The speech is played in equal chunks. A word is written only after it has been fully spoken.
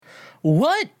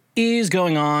What is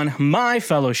going on, my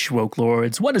fellow Schwoke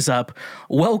Lords? What is up?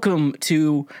 Welcome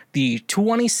to the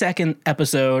 22nd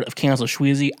episode of Cancel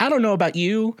Schweezy. I don't know about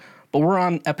you, but we're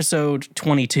on episode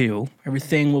 22.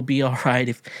 Everything will be all right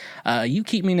if you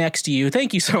keep me next to you.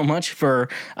 Thank you so much for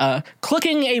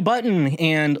clicking a button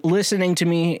and listening to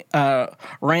me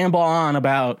ramble on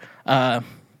about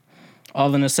all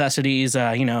the necessities,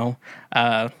 So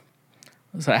I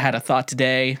had a thought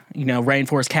today,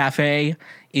 Rainforest Cafe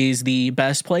is the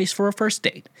best place for a first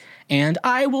date. And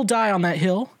I will die on that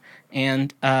hill,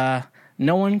 and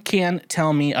no one can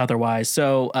tell me otherwise.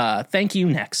 So thank you,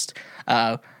 next.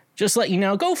 Just let you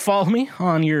know, go follow me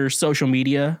on your social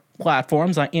media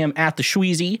platforms. I am at the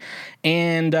Schweezy.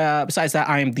 And besides that,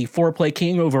 I am the Foreplay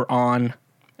King over on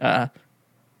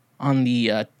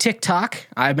the TikTok.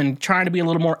 I've been trying to be a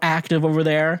little more active over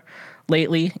there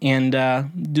lately and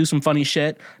do some funny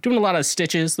shit. Doing a lot of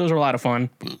stitches. Those are a lot of fun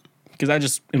because that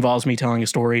just involves me telling a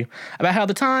story about how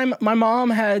the time my mom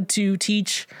had to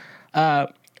teach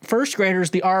first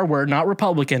graders the R word, not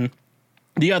Republican,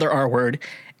 the other R word,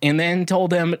 and then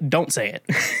told them, don't say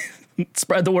it.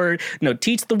 Spread the word. No,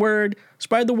 teach the word,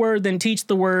 spread the word, then teach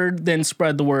the word, then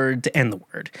spread the word to end the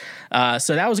word.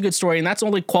 So that was a good story, and that's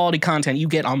only quality content you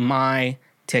get on my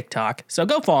TikTok. So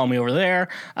go follow me over there.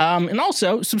 And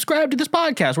also subscribe to this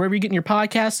podcast, wherever you're getting your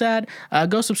podcasts at.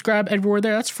 Go subscribe everywhere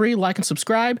there. That's free. Like and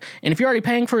subscribe. And if you're already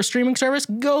paying for a streaming service,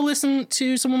 go listen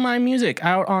to some of my music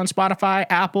out on Spotify,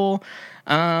 Apple.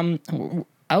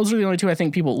 Those are the only two I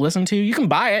think people listen to. You can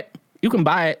buy it.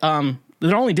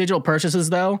 They're only digital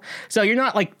purchases, though. So you're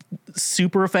not,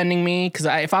 super offending me. Because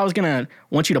if I was going to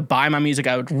want you to buy my music,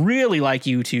 I would really like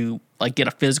you to, get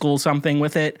a physical something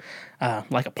with it.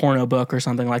 Like a porno book or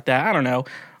something like that. I don't know.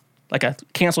 Like a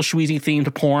Cancel Schweezy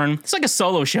themed porn. It's like a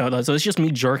solo show, though. So it's just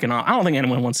me jerking off. I don't think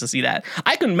anyone wants to see that.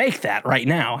 I can make that right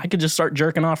now. I could just start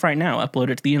jerking off right now. Upload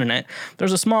it to the internet.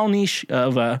 There's a small niche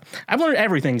of... I've learned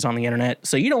everything's on the internet.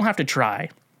 So you don't have to try.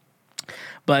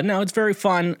 But no, it's very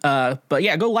fun. But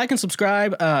yeah, go like and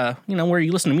subscribe, where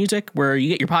you listen to music, where you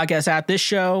get your podcast at. This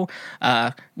show,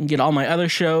 you get all my other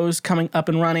shows coming up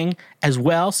and running as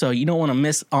well. So you don't want to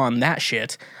miss on that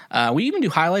shit. We even do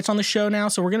highlights on the show now.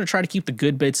 So we're going to try to keep the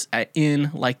good bits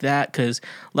in like that. Because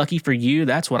lucky for you,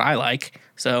 that's what I like.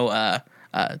 So,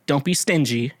 don't be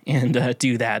stingy and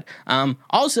do that.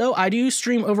 Also, I do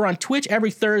stream over on Twitch every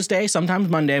Thursday, sometimes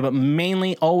Monday, but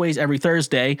mainly always every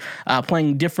Thursday,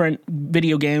 playing different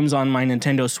video games on my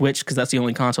Nintendo Switch because that's the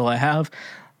only console I have.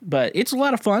 But it's a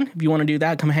lot of fun. If you want to do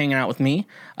that, come hang out with me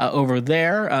over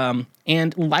there.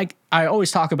 And like I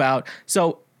always talk about,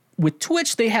 so with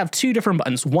Twitch, they have two different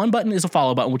buttons. One button is a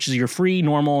follow button, which is your free,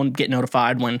 normal, and get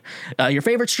notified when your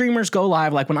favorite streamers go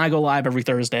live, like when I go live every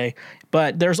Thursday.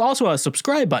 But there's also a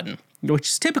subscribe button, which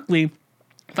is typically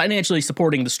financially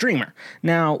supporting the streamer.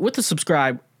 Now, with the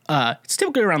subscribe, it's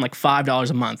typically around $5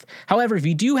 a month. However, if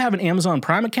you do have an Amazon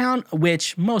Prime account,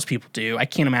 which most people do, I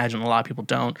can't imagine a lot of people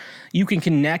don't, you can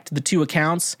connect the two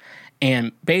accounts,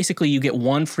 and basically you get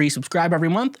one free subscribe every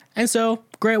month. And so,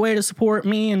 great way to support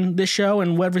me and this show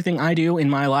and everything I do in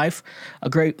my life. A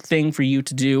great thing for you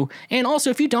to do. And also,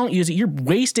 if you don't use it, you're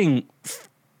wasting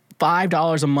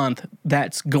 $5 a month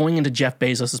that's going into Jeff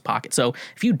Bezos' pocket. So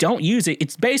if you don't use it,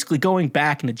 it's basically going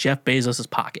back into Jeff Bezos'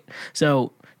 pocket.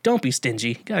 So don't be stingy.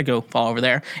 You gotta go follow over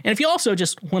there. And if you also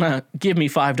just want to give me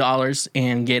 $5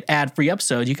 and get ad-free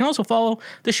episodes, you can also follow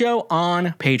the show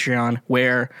on Patreon,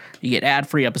 where you get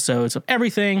ad-free episodes of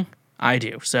everything I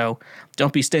do. So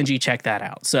don't be stingy. Check that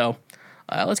out. So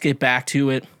let's get back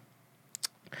to it.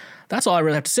 That's all I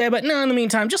really have to say. But no, in the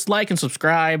meantime, just like and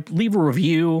subscribe, leave a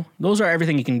review. Those are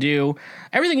everything you can do.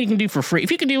 Everything you can do for free.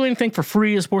 If you can do anything for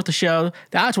free to support the show,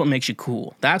 that's what makes you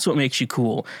cool. That's what makes you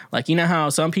cool. You know how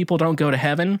some people don't go to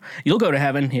heaven? You'll go to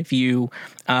heaven if you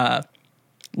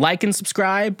like and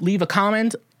subscribe, leave a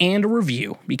comment, and a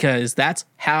review. Because that's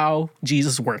how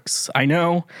Jesus works. I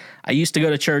know. I used to go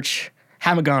to church.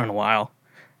 Haven't gone in a while.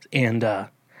 And but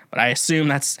I assume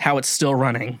that's how it's still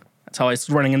running. That's how it's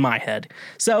running in my head.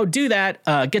 So do that.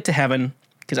 Get to heaven,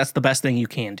 because that's the best thing you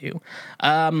can do.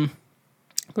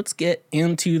 Let's get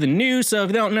into the news. So if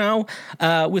you don't know,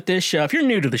 with this show, if you're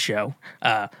new to the show,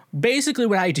 basically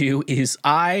what I do is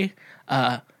I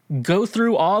go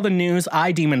through all the news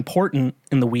I deem important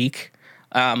in the week.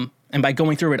 And by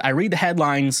going through it, I read the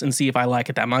headlines and see if I like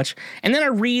it that much. And then I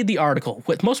read the article.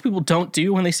 What most people don't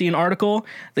do when they see an article,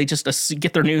 they just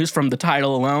get their news from the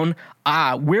title alone.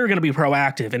 We're going to be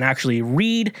proactive and actually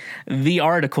read the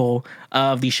article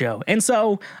of the show. And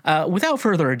so, without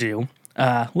further ado,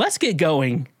 let's get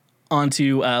going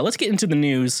let's get into the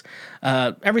news.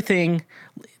 Everything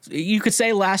You could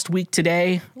say last week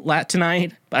tonight, but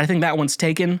I think that one's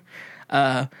taken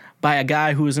by a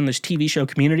guy who was in this TV show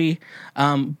Community.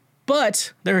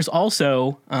 But there's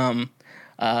also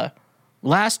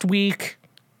last week,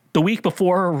 the week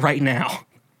before, right now.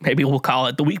 Maybe we'll call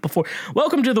it the week before.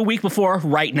 Welcome to the week before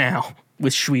right now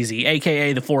with Shweezy,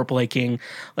 a.k.a. the Foreplay King.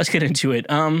 Let's get into it.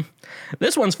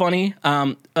 This one's funny.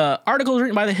 Article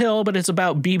written by The Hill, but it's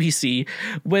about BBC,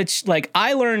 which, like,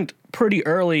 I learned pretty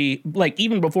early, like,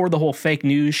 even before the whole fake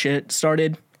news shit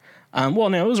started. Well,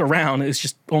 no, it was around. It's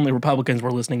just only Republicans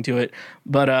were listening to it.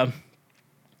 But, oh,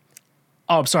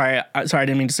 I'm sorry. I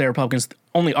didn't mean to say Republicans.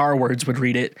 Only our words would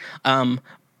read it.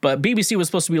 But BBC was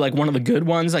supposed to be, like, one of the good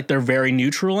ones. Like, they're very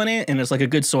neutral in it, and it's, like, a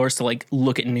good source to, like,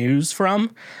 look at news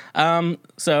from.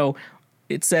 So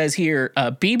it says here,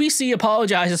 BBC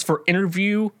apologizes for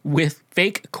interview with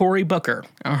fake Cory Booker.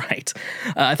 All right.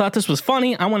 I thought this was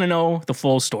funny. I want to know the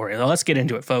full story. So let's get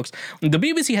into it, folks. The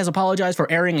BBC has apologized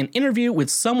for airing an interview with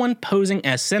someone posing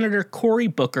as Senator Cory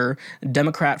Booker,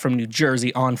 Democrat from New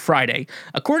Jersey, on Friday.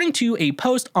 According to a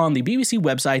post on the BBC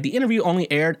website, the interview only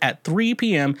aired at 3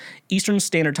 p.m. Eastern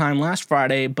Standard Time last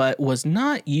Friday, but was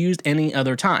not used any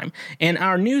other time. In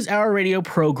our News Hour radio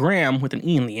program, with an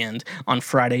E in the end, on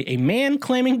Friday, a man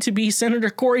claiming to be Senator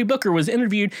Cory Booker was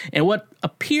interviewed in what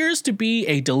appears to be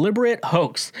a deliberate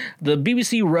hoax. The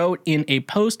BBC wrote in a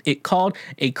post it called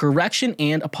a correction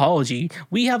and apology.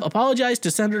 We have apologized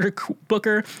to Senator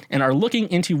Booker and are looking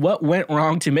into what went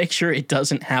wrong to make sure it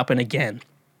doesn't happen again.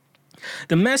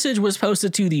 The message was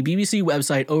posted to the BBC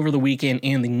website over the weekend,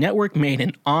 and the network made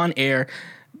an on-air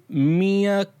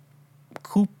mea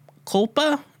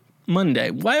culpa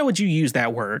Monday. Why would you use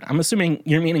that word? I'm assuming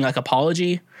you're meaning like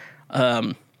apology.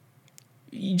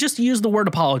 You just use the word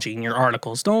apology in your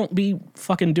articles. Don't be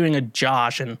fucking doing a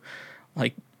Josh and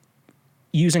like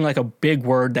using like a big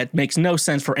word that makes no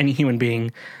sense for any human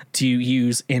being to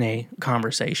use in a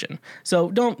conversation.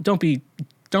 So don't be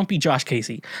Josh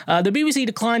Casey. The BBC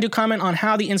declined to comment on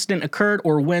how the incident occurred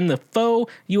or when the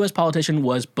faux U.S. politician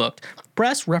was booked.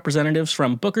 Press representatives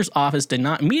from Booker's office did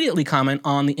not immediately comment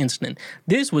on the incident.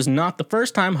 This was not the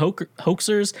first time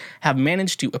hoaxers have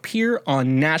managed to appear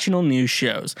on national news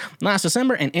shows. Last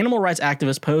December, an animal rights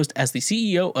activist posed as the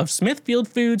CEO of Smithfield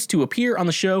Foods to appear on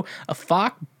the show of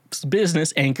Fox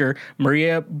Business anchor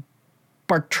Maria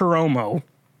Bartiromo.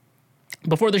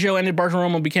 Before the show ended,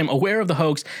 Bartiromo became aware of the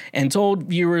hoax and told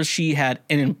viewers she had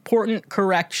an important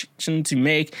correction to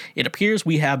make. It appears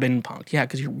we have been punked. Yeah,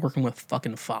 because you're working with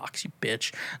fucking Fox, you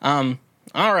bitch.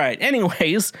 All right.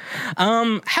 Anyways,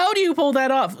 how do you pull that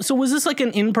off? So was this like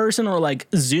an in-person or like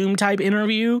Zoom type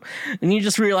interview? And you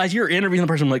just realize you're interviewing the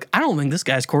person. I'm like, I don't think this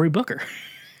guy's Cory Booker.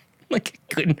 Like,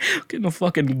 couldn't have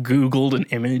fucking Googled an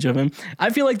image of him.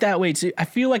 I feel like that way too. I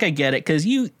feel like I get it because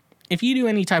if you do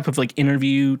any type of like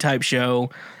interview type show,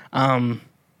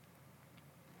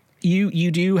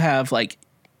 you do have like,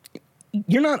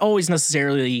 you're not always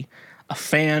necessarily a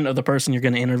fan of the person you're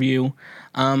going to interview.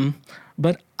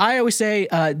 But I always say,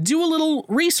 do a little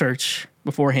research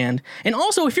beforehand. And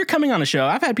also, if you're coming on a show,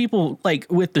 I've had people like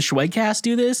with the Schwegcast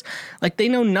do this. Like, they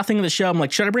know nothing of the show. I'm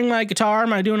like, should I bring my guitar?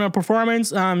 Am I doing a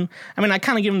performance? I mean, I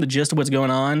kind of give them the gist of what's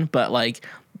going on. But like,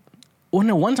 well,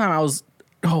 no, one time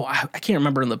I can't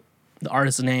remember the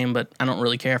artist's name, but I don't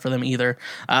really care for them either.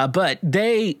 But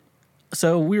we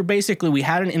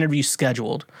had an interview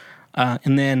scheduled.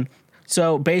 And then,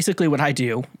 so basically what I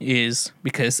do is,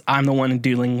 because I'm the one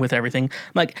dealing with everything,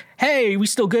 I'm like, hey, we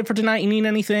still good for tonight? You need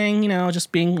anything? You know,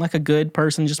 just being like a good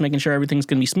person, just making sure everything's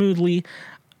going to be smoothly.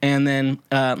 And then,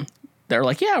 they're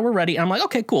like, yeah, we're ready. And I'm like,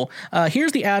 okay, cool.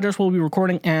 Here's the address we'll be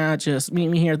recording at. Just meet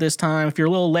me here at this time. If you're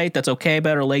a little late, that's okay.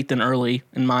 Better late than early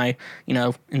in my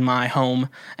home.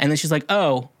 And then she's like,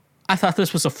 oh, I thought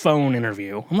this was a phone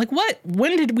interview. I'm like, what?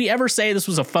 When did we ever say this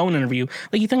was a phone interview?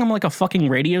 Like, you think I'm like a fucking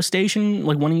radio station,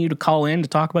 like wanting you to call in to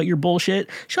talk about your bullshit?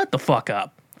 Shut the fuck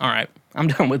up. All right, I'm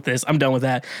done with this. I'm done with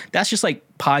that. That's just like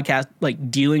podcast, like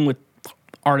dealing with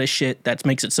artist shit that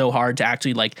makes it so hard to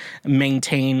actually like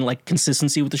maintain like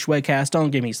consistency with the Schwegcast. Don't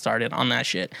get me started on that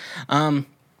shit.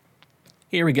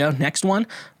 Here we go. Next one.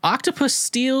 Octopus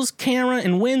steals camera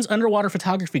and wins underwater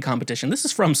photography competition. This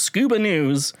is from Scuba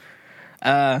News.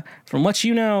 From what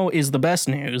you know is the best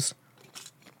news.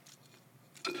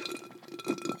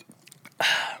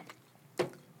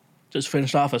 Just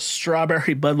finished off a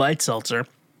strawberry Bud Light seltzer.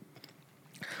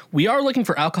 We are looking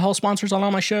for alcohol sponsors on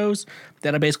all my shows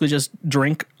that I basically just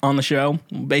drink on the show.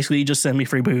 Basically, you just send me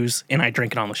free booze and I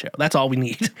drink it on the show. That's all we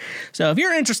need. So if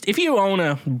you're interested, if you own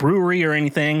a brewery or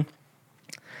anything,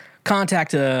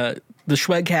 contact the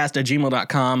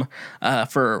Schwegcast@gmail.com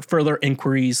for further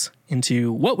inquiries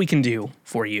into what we can do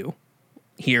for you.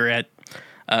 here at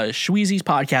Shweezy's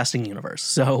podcasting universe.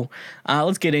 So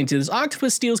let's get into this.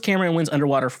 Octopus steals camera and wins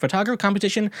underwater photography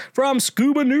competition from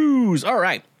Scuba News. All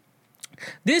right.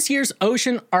 This year's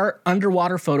Ocean Art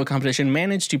Underwater Photo Competition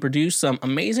managed to produce some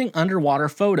amazing underwater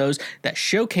photos that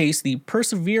showcase the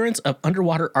perseverance of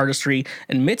underwater artistry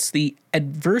amidst the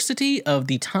adversity of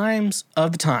the times.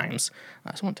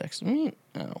 Someone texted me.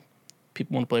 Oh,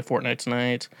 people want to play Fortnite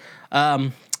tonight.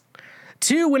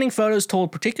 Two winning photos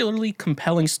told particularly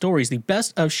compelling stories. The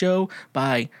best of show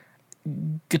by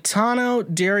Gaetano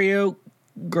Dario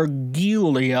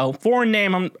Gargiulo. Foreign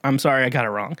name. I'm sorry, I got it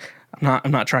wrong.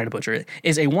 I'm not trying to butcher it,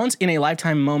 is a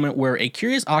once-in-a-lifetime moment where a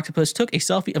curious octopus took a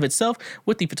selfie of itself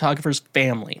with the photographer's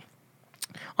family.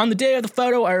 On the day of the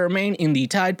photo, I remained in the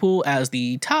tide pool as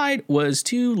the tide was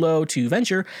too low to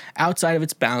venture outside of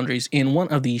its boundaries. In one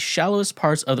of the shallowest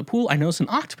parts of the pool, I noticed an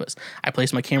octopus. I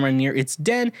placed my camera near its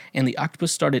den, and the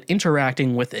octopus started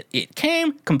interacting with it. It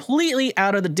came completely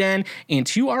out of the den, and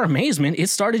to our amazement, it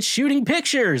started shooting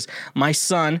pictures. My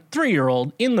son,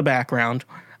 3-year-old, in the background.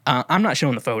 I'm not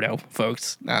showing the photo,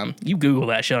 folks. You Google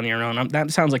that shit on your own.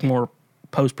 That sounds like more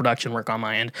post-production work on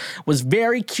my end. Was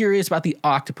very curious about the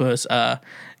octopus.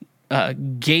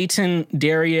 Gaetan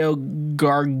Dario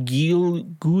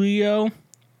Gargiulo.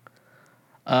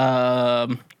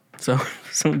 So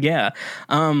yeah.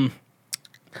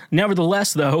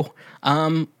 Nevertheless, though,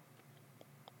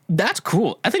 that's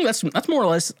cool. I think that's more or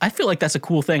less. I feel like that's a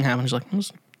cool thing happening. He's like,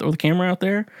 just throw the camera out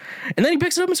there, and then he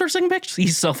picks it up and starts taking pictures.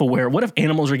 He's self-aware. What if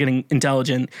animals are getting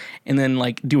intelligent and then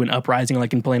like do an uprising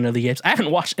like in Planet of the Apes? I haven't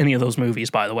watched any of those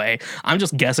movies, by the way. I'm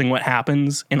just guessing what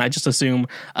happens, and I just assume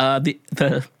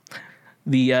the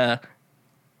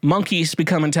monkeys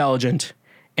become intelligent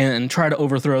and try to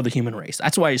overthrow the human race.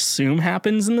 That's what I assume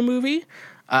happens in the movie.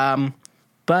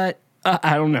 But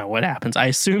I don't know what happens. I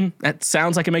assume that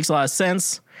sounds like it makes a lot of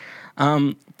sense.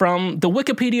 From the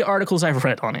Wikipedia articles I've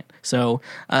read on it. So,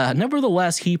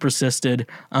 nevertheless, he persisted.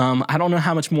 I don't know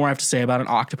how much more I have to say about an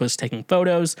octopus taking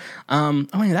photos.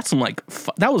 That's some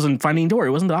that was in Finding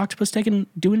Dory. Wasn't the octopus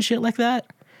doing shit like that?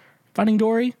 Finding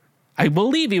Dory? I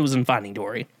believe he was in Finding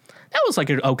Dory. That was like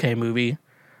an okay movie.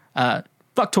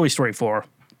 Fuck Toy Story 4.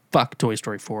 Fuck Toy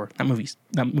Story 4.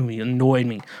 That movie annoyed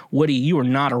me. Woody, you are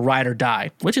not a ride or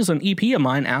die, which is an EP of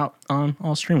mine out on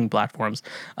all streaming platforms.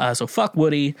 So fuck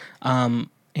Woody,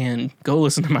 and go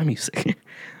listen to my music.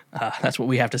 That's what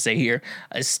we have to say here.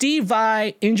 Steve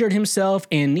Vai injured himself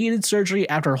and needed surgery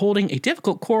after holding a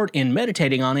difficult chord and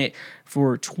meditating on it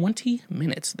for 20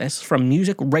 minutes. That's from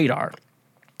Music Radar.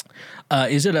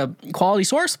 Is it a quality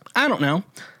source? I don't know.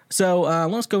 So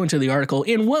let's go into the article.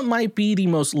 In what might be the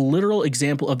most literal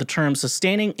example of the term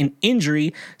sustaining an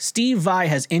injury, Steve Vai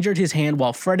has injured his hand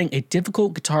while fretting a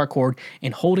difficult guitar chord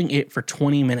and holding it for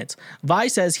 20 minutes. Vai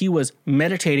says he was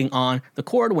meditating on the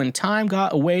chord when time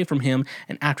got away from him,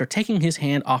 and after taking his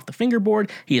hand off the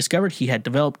fingerboard, he discovered he had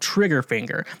developed trigger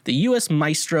finger. The U.S.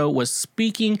 maestro was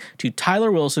speaking to Tyler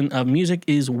Wilson of Music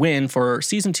Is Win for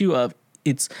Season 2 of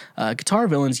It's Guitar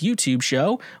Villain's YouTube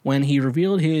show when he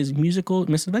revealed his musical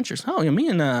misadventures. Oh, yeah, me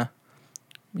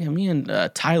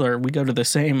and Tyler, we go to the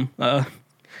same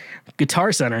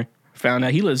Guitar Center. Found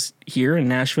out he lives here in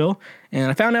Nashville,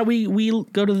 and I found out we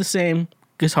go to the same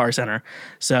Guitar Center.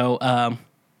 So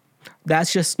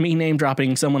that's just me name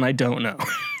dropping someone I don't know.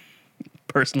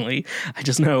 Personally, I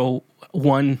just know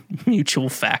one mutual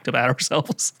fact about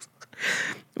ourselves.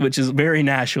 Which is very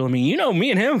Nashville. I mean, me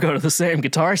and him go to the same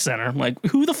Guitar Center. I'm like,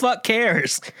 who the fuck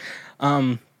cares?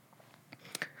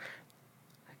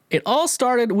 It all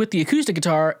started with the acoustic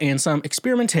guitar and some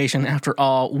experimentation. After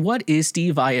all, what is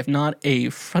Steve Vai if not a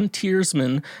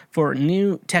frontiersman for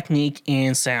new technique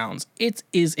and sounds? It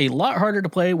is a lot harder to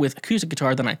play with acoustic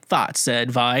guitar than I thought,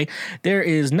 said Vai. There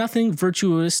is nothing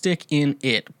virtuosic in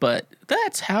it, but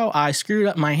that's how I screwed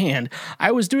up my hand.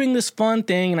 I was doing this fun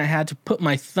thing and I had to put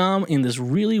my thumb in this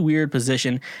really weird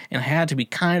position, and I had to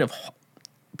kind of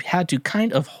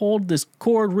hold this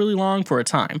chord really long for a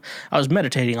time. I was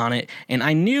meditating on it, and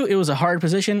I knew it was a hard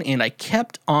position, and I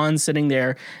kept on sitting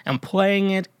there and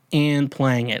playing it.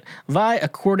 Vai,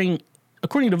 according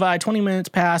to Vai, 20 minutes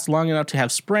passed long enough to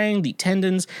have sprained the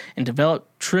tendons and developed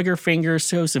trigger finger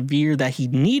so severe that he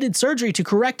needed surgery to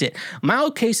correct it.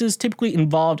 Mild cases typically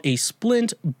involved a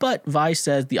splint, but Vai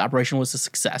says the operation was a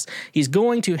success. He's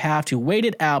going to have to wait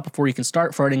it out before he can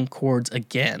start fretting chords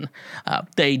again.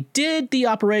 They did the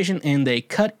operation and they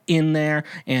cut in there,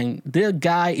 and the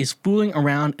guy is fooling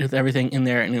around with everything in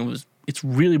there, and It's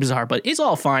really bizarre, but it's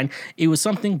all fine. It was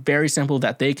something very simple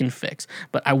that they can fix,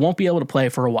 but I won't be able to play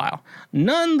for a while.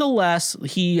 Nonetheless,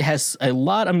 he has a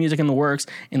lot of music in the works.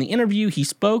 In the interview, he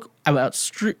spoke about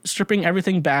stripping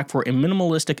everything back for a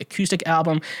minimalistic acoustic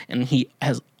album, and he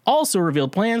has also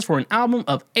revealed plans for an album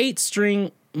of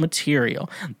 8-string material.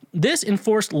 This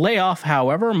enforced layoff,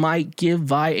 however, might give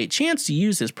Vai a chance to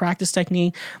use his practice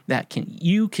technique that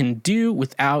you can do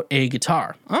without a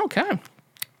guitar. Okay.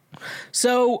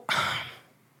 So,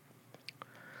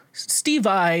 Steve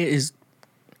Vai is,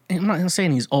 I'm not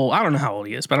saying he's old. I don't know how old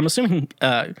he is, but I'm assuming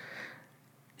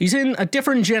he's in a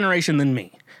different generation than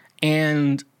me.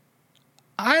 And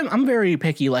I'm very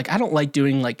picky. Like, I don't like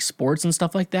doing like sports and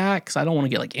stuff like that because I don't want to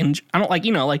get like injured. I don't like,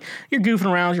 like you're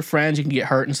goofing around with your friends, you can get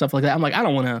hurt and stuff like that. I'm like, I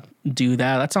don't want to do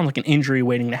that. That sounds like an injury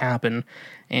waiting to happen.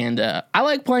 And I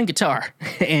like playing guitar,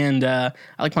 and I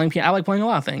like playing piano. I like playing a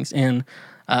lot of things, and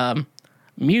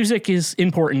music is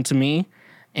important to me.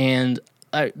 And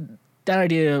that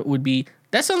idea would be,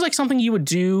 that sounds like something you would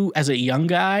do as a young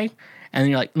guy,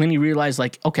 and then you realize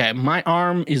like, okay, my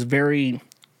arm is very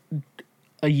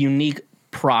a unique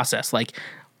process. Like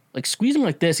squeezing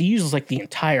like this, he uses like the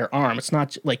entire arm. It's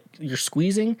not like you're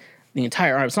squeezing the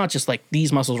entire arm. It's not just like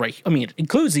these muscles right here. I mean, it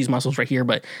includes these muscles right here,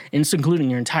 but it's including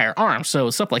your entire arm. So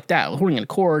stuff like that, holding a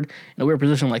chord in a weird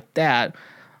position like that.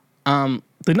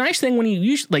 The nice thing when you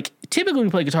use, like, typically when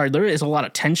you play guitar, there is a lot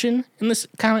of tension in this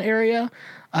kind of area.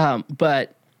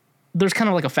 But there's kind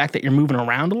of like a fact that you're moving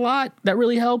around a lot that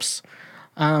really helps.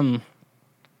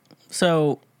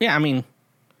 So yeah, I mean,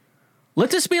 let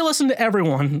this be a lesson to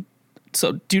everyone.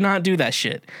 So do not do that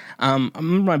shit. I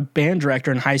remember my band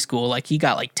director in high school, like, he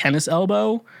got like tennis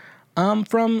elbow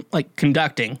from like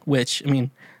conducting, which, I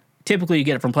mean, typically you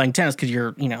get it from playing tennis because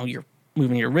you're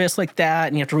moving your wrist like that,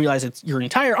 and you have to realize it's your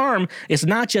entire arm. It's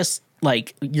not just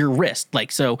like your wrist.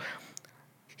 Like, so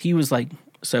he was like,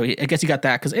 I guess he got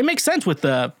that because it makes sense with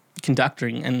the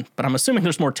conducting, but I'm assuming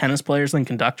there's more tennis players than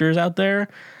conductors out there.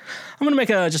 I'm gonna make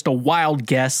just a wild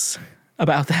guess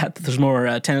about that there's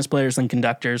more tennis players than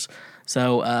conductors.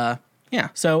 So, yeah.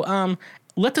 So,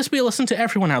 let this be a lesson to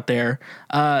everyone out there.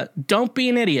 Don't be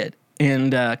an idiot,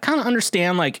 and kind of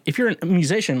understand, like, if you're a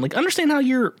musician, like, understand how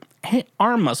your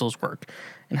arm muscles work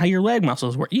and how your leg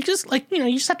muscles work. You just, like,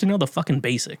 you just have to know the fucking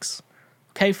basics.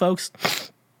 Okay, folks?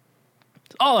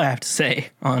 That's all I have to say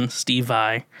on Steve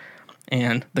Vai,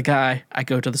 and the guy I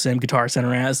go to the same guitar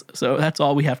center as. So that's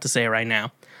all we have to say right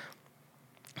now.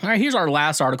 All right, here's our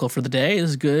last article for the day.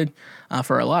 This is good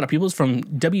for a lot of people. It's from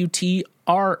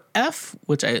WTRF,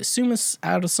 which I assume is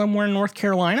out of somewhere in North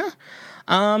Carolina.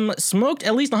 Smoked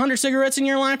at least 100 cigarettes in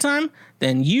your lifetime?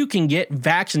 Then you can get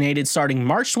vaccinated starting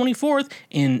March 24th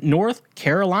in North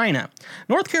Carolina.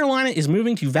 North Carolina is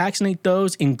moving to vaccinate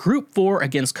those in Group 4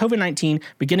 against COVID-19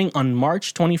 beginning on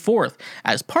March 24th.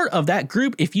 As part of that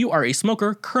group, if you are a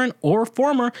smoker, current or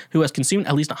former, who has consumed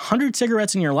at least 100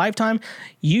 cigarettes in your lifetime,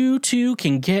 you too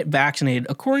can get vaccinated,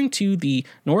 according to the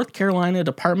North Carolina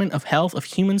Department of Health and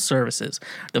Human Services.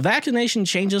 The vaccination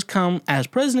changes come as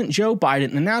President Joe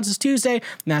Biden announces Tuesday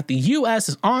that the U.S.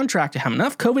 is on track to have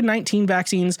enough COVID-19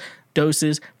 vaccines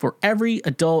doses for every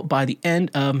adult by the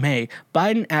end of May.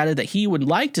 Biden added that he would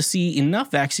like to see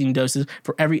enough vaccine doses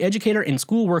for every educator and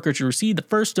school worker to receive the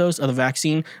first dose of the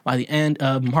vaccine by the end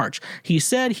of March. He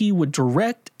said he would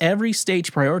direct every state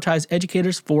to prioritize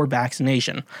educators for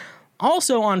vaccination.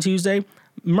 Also on Tuesday,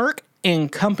 Merck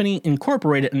and Company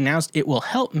Incorporated announced it will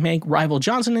help make rival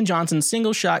Johnson & Johnson's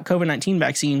single-shot COVID-19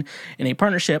 vaccine in a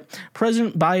partnership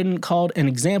President Biden called an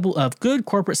example of good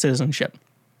corporate citizenship.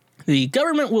 The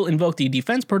government will invoke the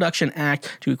Defense Production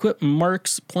Act to equip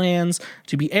Merck's plans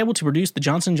to be able to produce the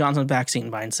Johnson & Johnson vaccine,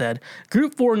 Biden said.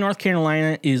 Group 4 North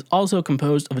Carolina is also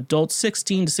composed of adults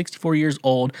 16 to 64 years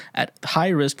old at high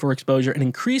risk for exposure and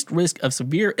increased risk of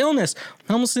severe illness.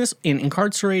 Homelessness and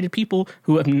incarcerated people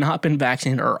who have not been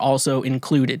vaccinated are also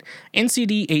included.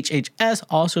 NCDHHS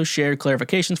also shared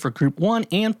clarifications for Group 1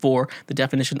 and 4. The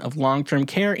definition of long-term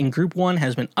care in Group 1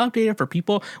 has been updated for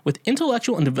people with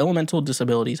intellectual and developmental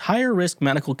disabilities. Higher risk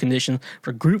medical conditions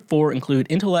for Group 4 include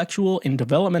intellectual and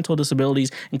developmental disabilities,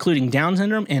 including Down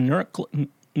syndrome and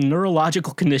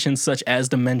neurological conditions such as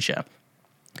dementia.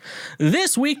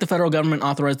 This week, the federal government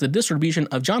authorized the distribution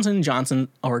of Johnson & Johnson,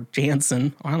 or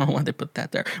Janssen, I don't know why they put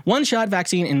that there, one-shot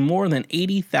vaccine in more than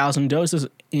 80,000 doses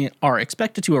are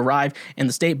expected to arrive in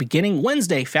the state beginning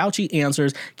Wednesday. Fauci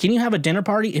answers, "Can you have a dinner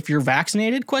party if you're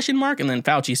vaccinated?" ? And then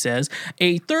Fauci says,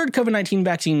 "A third COVID-19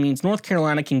 vaccine means North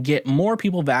Carolina can get more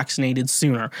people vaccinated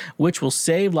sooner, which will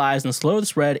save lives and slow the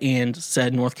spread," and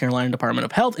said North Carolina Department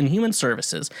of Health and Human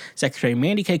Services. Secretary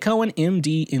Mandy K. Cohen,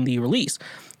 MD, in the release.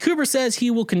 Cooper says he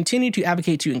will continue to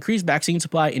advocate to increase vaccine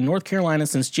supply in North Carolina.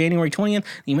 Since January 20th,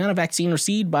 the amount of vaccine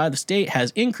received by the state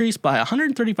has increased by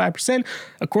 135%,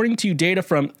 according to data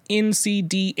from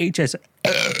NCDHS.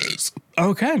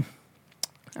 Okay.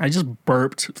 I just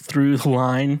burped through the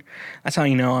line. That's how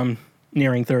you know I'm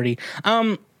nearing 30.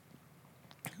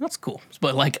 That's cool.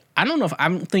 But like, I don't know if I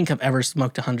don't think I've ever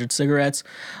smoked 100 cigarettes.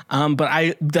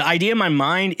 But the idea in my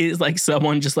mind is like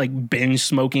someone just like binge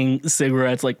smoking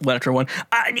cigarettes, like one after one.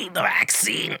 I need the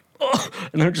vaccine. Ugh.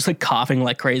 And they're just like coughing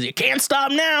like crazy. I can't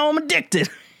stop now. I'm addicted.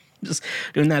 Just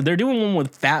doing that. They're doing one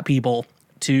with fat people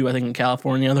too. I think in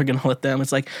California, they're going to let them.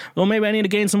 It's like, well, maybe I need to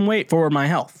gain some weight for my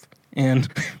health. And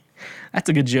that's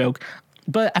a good joke.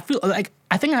 But I feel like,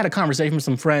 I think I had a conversation with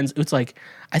some friends. It's like,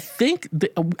 I think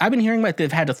I've been hearing like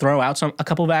they've had to throw out a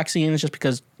couple vaccines just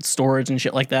because storage and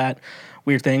shit like that.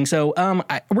 Weird thing. So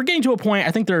we're getting to a point,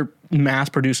 I think they're mass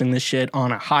producing this shit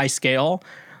on a high scale.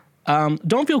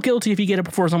 Don't feel guilty if you get it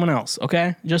before someone else,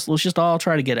 okay? Let's just all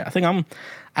try to get it. I think I'm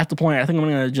at the point, I think I'm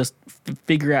going to just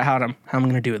figure out how I'm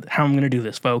going to do it, how I'm going to do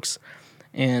this, folks.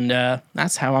 And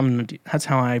that's how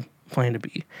I plan to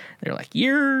be. They're like,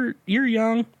 you're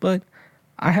young, but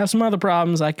I have some other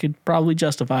problems I could probably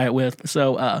justify it with.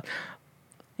 So,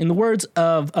 in the words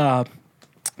of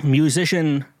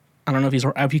musician, I don't know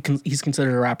if he's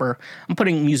considered a rapper. I'm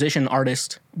putting musician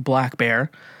artist Black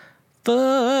Bear.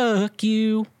 Fuck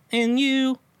you and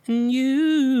you and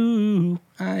you.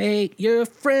 I hate your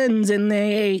friends and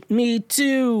they hate me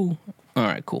too. All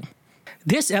right, cool.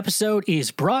 This episode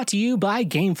is brought to you by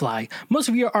Gamefly. Most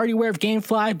of you are already aware of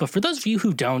Gamefly, but for those of you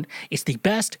who don't, it's the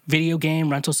best video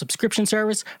game rental subscription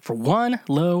service for one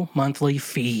low monthly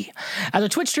fee. As a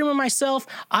Twitch streamer myself,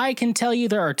 I can tell you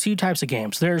there are two types of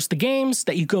games. There's the games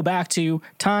that you go back to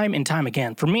time and time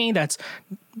again. For me, that's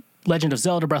Legend of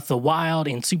Zelda Breath of the Wild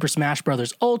and Super Smash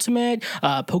Bros. Ultimate,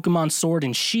 Pokemon Sword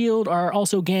and Shield are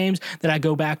also games that I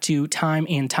go back to time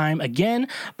and time again.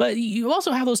 But you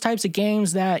also have those types of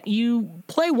games that you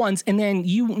play once and then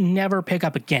you never pick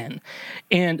up again.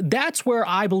 And that's where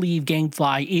I believe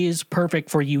Gamefly is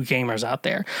perfect for you gamers out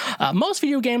there. Most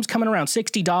video games coming around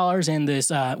 $60 and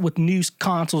this with new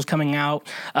consoles coming out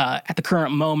at the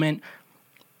current moment,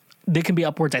 they can be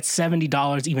upwards at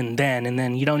 $70 even then, and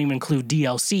then you don't even include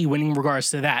DLC when in regards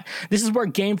to that. This is where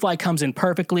Gamefly comes in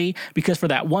perfectly, because for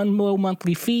that one low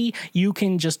monthly fee, you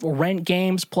can just rent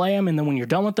games, play them, and then when you're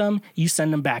done with them, you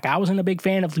send them back. I wasn't a big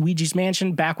fan of Luigi's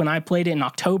Mansion back when I played it in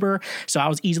October, so I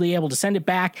was easily able to send it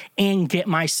back and get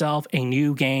myself a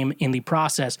new game in the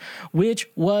process, which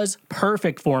was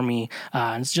perfect for me.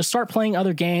 Just start playing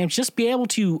other games, just be able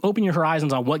to open your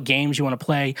horizons on what games you want to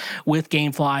play with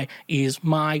Gamefly is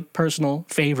my personal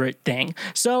favorite thing.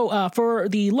 So for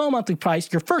the low monthly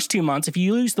price, your first 2 months, if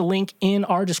you use the link in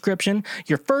our description,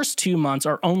 your first 2 months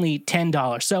are only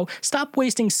 $10. So stop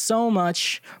wasting so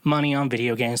much money on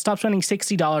video games. Stop spending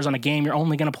 $60 on a game you're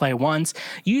only going to play once.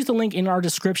 Use the link in our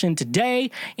description today,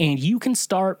 and you can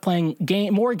start playing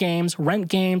more games, rent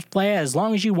games, play it as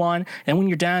long as you want, and when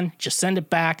you're done, just send it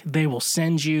back. They will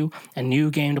send you a new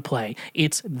game to play.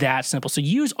 It's that simple. So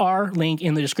use our link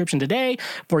in the description today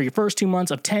for your first 2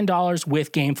 months of $10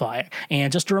 with Gamefly.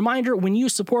 And just a reminder, when you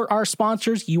support our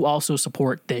sponsors, you also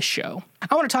support this show.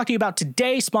 I want to talk to you about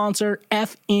today's sponsor,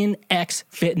 FNX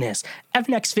Fitness.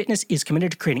 FNX Fitness is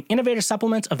committed to creating innovative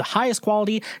supplements of the highest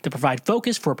quality to provide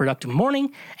focus for a productive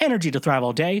morning, energy to thrive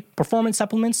all day, performance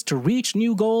supplements to reach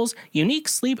new goals, unique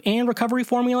sleep and recovery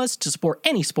formulas to support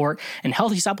any sport, and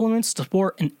healthy supplements to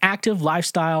support an active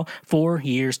lifestyle for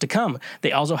years to come.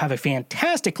 They also have a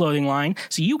fantastic clothing line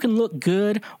so you can look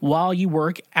good while you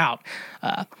work out.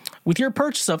 With your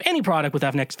purchase of any product with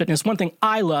FNX Fitness, one thing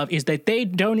I love is that they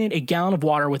donate a gallon of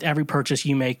water with every purchase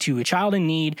you make to a child in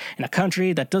need in a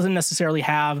country that doesn't necessarily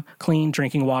have clean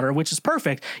drinking water, which is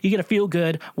perfect. You get to feel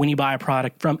good when you buy a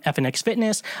product from FNX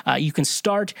Fitness. You can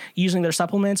start using their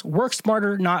supplements, work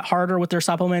smarter, not harder with their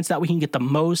supplements. That way you can get the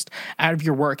most out of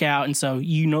your workout, and so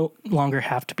you no longer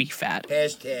have to be fat.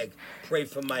 Hashtag pray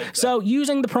for Mike. So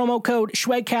using the promo code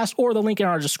Schwegcast or the link in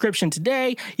our description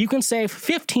today, you can save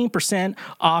 15%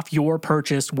 off your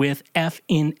purchase with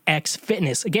FNX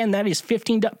Fitness. Again, that is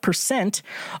 15%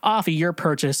 off of your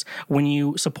purchase when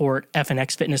you support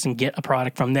FNX Fitness and get a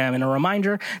product from them. And a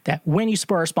reminder that when you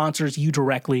support our sponsors, you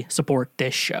directly support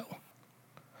this show.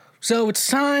 So it's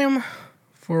time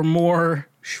for more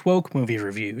Schwoke movie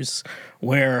reviews,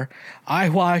 where I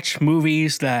watch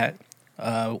movies that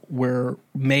were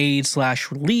made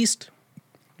 / released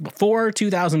before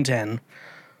 2010.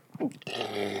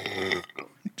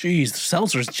 Jeez, the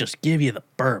seltzers just give you the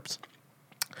burps.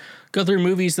 Go through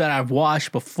movies that I've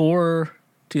watched before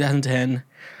 2010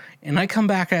 and I come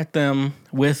back at them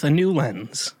with a new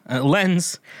lens, a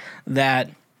lens that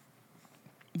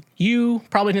you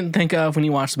probably didn't think of when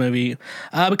you watched the movie,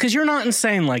 because you're not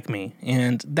insane like me,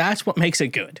 and that's what makes it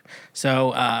good.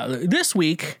 So this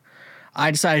week,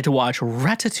 I decided to watch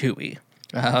Ratatouille,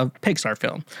 a Pixar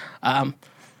film.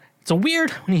 It's a weird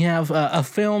when you have a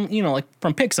film, like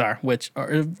from Pixar, which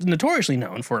are notoriously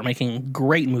known for making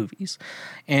great movies.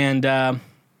 And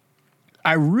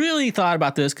I really thought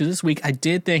about this because this week I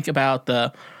did think about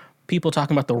the people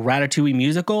talking about the Ratatouille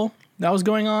musical that was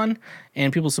going on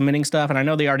and people submitting stuff. And I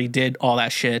know they already did all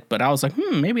that shit, but I was like,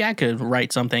 maybe I could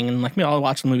write something and maybe I'll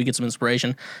watch the movie, get some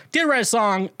inspiration. Did write a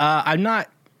song. I'm not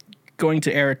going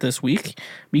to air it this week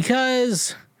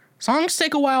because songs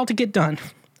take a while to get done.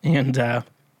 And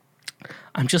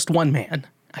I'm just one man.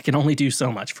 I can only do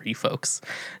so much for you folks.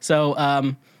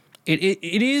 So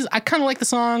it is. I kind of like the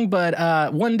song,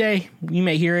 but one day you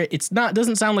may hear it.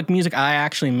 Doesn't sound like music I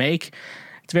actually make.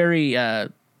 It's very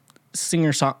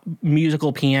singer-song,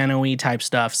 musical, piano-y type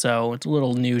stuff. So it's a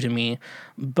little new to me.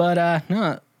 But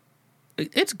no,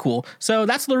 it's cool. So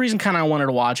that's the reason kind of I wanted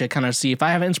to watch it, kind of see if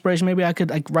I have inspiration. Maybe I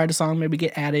could write a song, maybe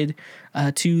get added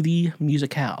to the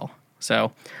musicale.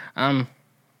 So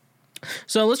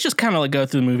let's just kind of go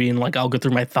through the movie and I'll go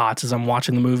through my thoughts as I'm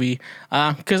watching the movie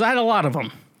because I had a lot of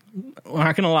them. I'm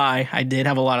not gonna lie, I did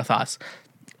have a lot of thoughts.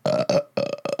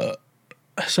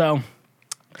 So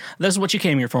this is what you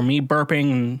came here for, me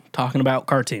burping and talking about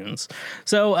cartoons.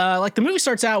 So the movie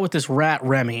starts out with this rat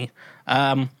Remy,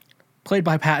 played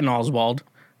by Patton Oswalt,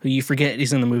 who you forget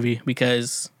is in the movie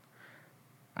because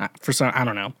I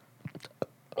don't know.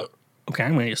 Okay,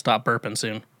 I'm gonna need to stop burping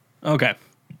soon. Okay.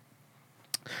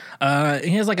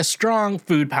 He has a strong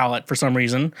food palate for some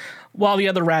reason, while the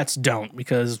other rats don't,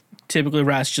 because typically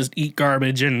rats just eat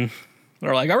garbage and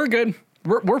they're like, oh, we're good.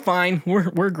 We're fine.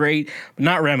 We're great. But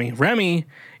not Remy. Remy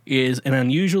is an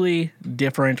unusually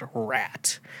different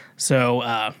rat.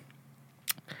 So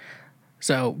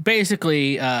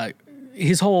basically,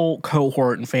 his whole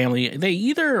cohort and family, they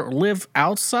either live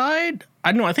outside.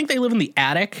 I don't know. I think they live in the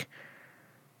attic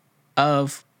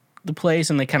of the place,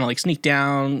 and they kind of sneak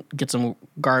down, get some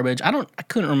garbage. I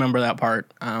couldn't remember that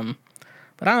part.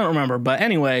 But I don't remember. But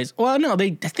anyways, well, no,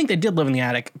 I think they did live in the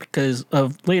attic because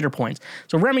of later points.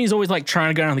 So Remy's always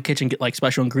trying to go down to the kitchen, get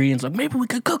special ingredients. Maybe we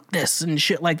could cook this and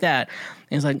shit like that.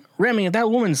 And it's Remy, if that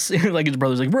woman's his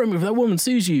brother's Remy, if that woman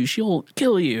sees you, she'll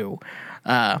kill you.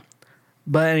 But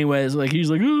anyways, he's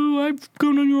oh, I've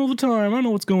gone on you all the time. I know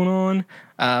what's going on.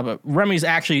 But Remy's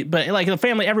actually, the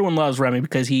family, everyone loves Remy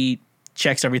because he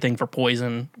checks everything for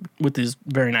poison with his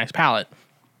very nice palate.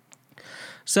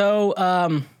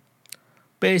 So,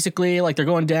 basically, they're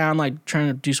going down, trying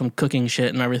to do some cooking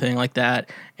shit and everything like that.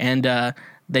 And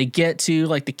they get to,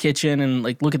 the kitchen and,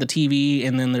 look at the TV.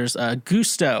 And then there's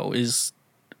Gusto is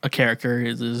a character.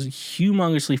 He's this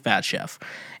humongously fat chef.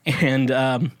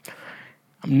 And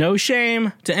no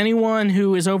shame to anyone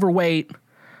who is overweight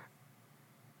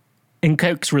and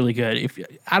cooks really good.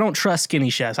 I don't trust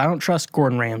skinny chefs. I don't trust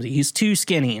Gordon Ramsay. He's too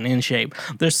skinny and in shape.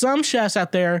 There's some chefs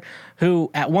out there who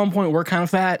at one point were kind of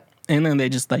fat, and then they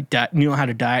just knew how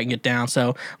to diet and get down.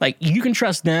 So you can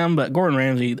trust them, but Gordon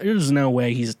Ramsay, there's no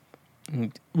way he's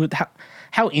with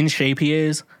how in shape he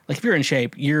is. If you're in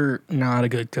shape, you're not a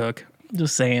good cook.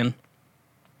 Just saying.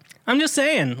 I'm just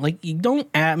saying. You don't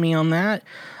at me on that.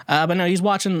 But no, he's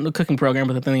watching the cooking program,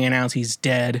 but then they announce he's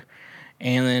dead.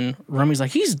 And then Remy's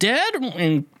he's dead?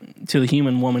 And to the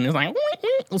human woman,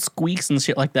 it's squeaks and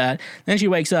shit like that. Then she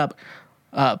wakes up,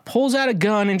 pulls out a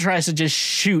gun and tries to just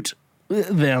shoot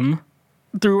them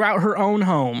throughout her own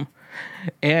home.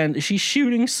 And she's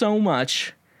shooting so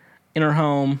much in her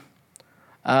home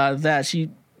that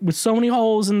with so many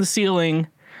holes in the ceiling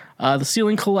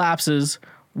collapses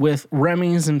with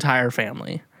Remy's entire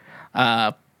family.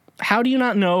 How do you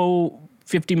not know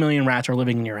 50 million rats are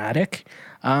living in your attic?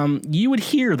 You would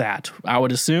hear that, I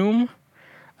would assume.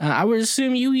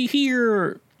 You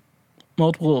hear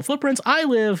multiple little footprints. I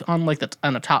live on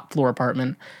on a top floor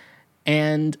apartment,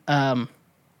 and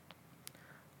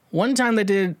one time they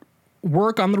did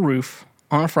work on the roof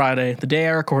on a Friday, the day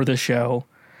I record this show,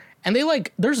 and they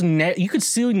there's you could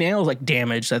see nails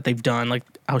damage that they've done,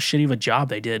 how shitty of a job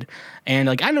they did, and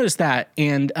I noticed that,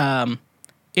 and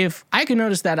if I could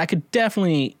notice that, I could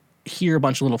definitely hear a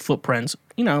bunch of little footprints.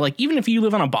 Even if you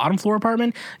live on a bottom floor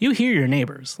apartment, you hear your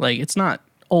neighbors. It's not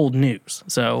old news.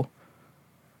 So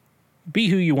be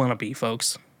who you want to be,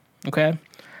 folks. Okay?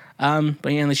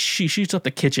 But yeah, she shoots up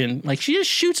the kitchen. She just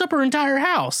shoots up her entire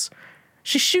house.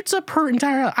 She shoots up her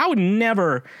entire house. I would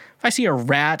never, if I see a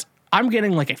rat, I'm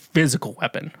getting a physical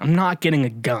weapon. I'm not getting a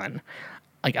gun.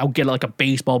 like I'll get like a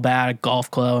baseball bat, a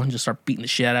golf club, and just start beating the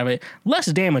shit out of it. Less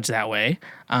damage that way.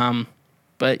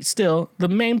 But still, the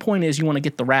main point is you want to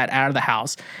get the rat out of the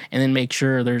house and then make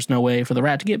sure there's no way for the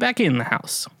rat to get back in the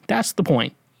house. That's the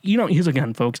point. You don't use a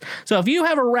gun, folks. So if you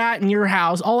have a rat in your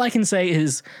house, all I can say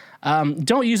is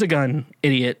don't use a gun,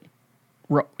 idiot.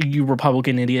 You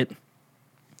Republican idiot.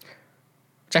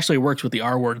 Which actually works with the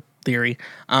R-word theory.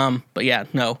 But yeah,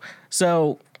 no.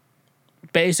 So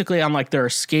basically, on like their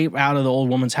escape out of the old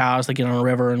woman's house, they get on a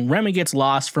river, and Remy gets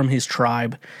lost from his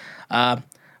tribe.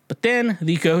 But then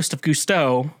the ghost of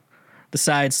Cousteau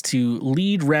decides to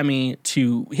lead Remy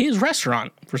to his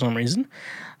restaurant for some reason.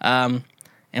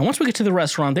 And once we get to the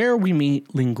restaurant, there we meet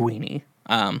Linguini.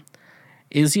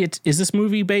 Is this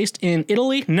movie based in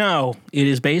Italy? No, it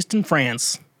is based in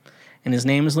France. And his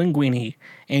name is Linguini.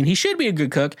 And he should be a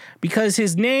good cook because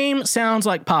his name sounds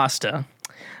like pasta.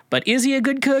 But is he a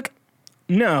good cook?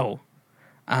 No.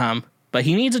 But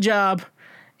he needs a job.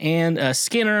 And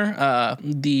Skinner,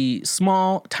 the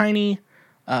small, tiny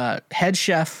head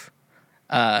chef,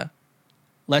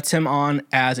 lets him on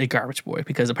as a garbage boy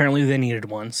because apparently they needed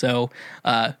one. So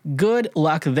good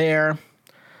luck there.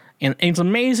 And it's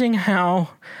amazing how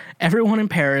everyone in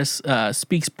Paris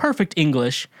speaks perfect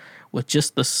English with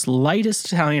just the slightest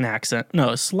Italian accent.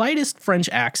 No, slightest French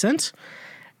accent.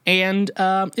 And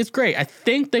it's great. I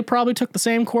think they probably took the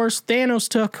same course Thanos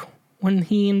took when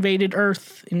he invaded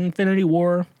Earth in Infinity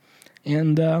War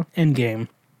and Endgame.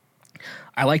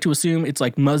 I like to assume it's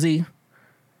like Muzzy.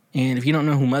 And if you don't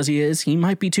know who Muzzy is, he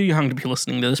might be too young to be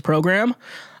listening to this program.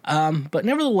 But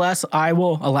nevertheless, I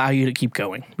will allow you to keep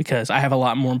going because I have a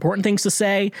lot more important things to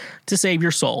say to save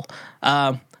your soul.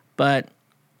 But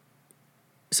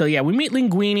so yeah, we meet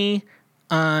Linguini,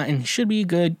 and he should be a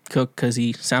good cook because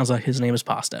he sounds like his name is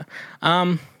Pasta.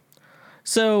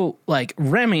 So, like,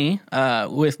 Remy,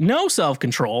 with no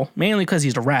self-control, mainly because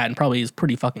he's a rat and probably is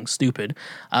pretty fucking stupid,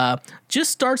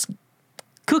 just starts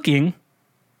cooking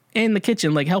in the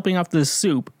kitchen, like, helping off this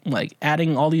soup, like,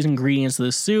 adding all these ingredients to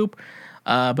this soup,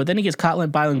 but then he gets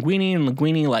caught by Linguini, and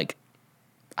Linguini, like,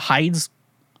 hides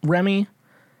Remy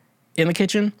in the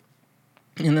kitchen,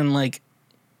 and then, like,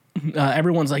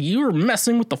 everyone's like, you were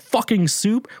messing with the fucking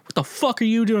soup? What the fuck are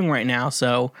you doing right now?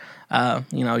 So,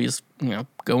 he's,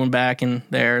 going back in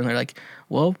there, and they're like,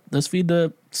 well, let's feed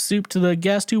the soup to the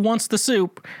guest who wants the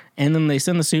soup. And then they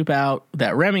send the soup out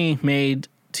that Remy made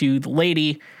to the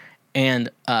lady,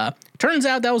 and turns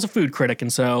out that was a food critic,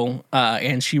 and so,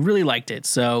 and she really liked it.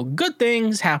 So, good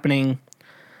things happening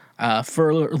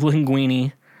for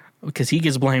Linguini, because he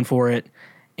gets blamed for it,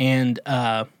 and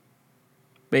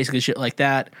basically shit like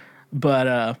that.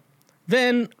 But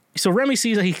then, so Remy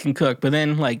sees that he can cook, but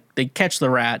then, like, they catch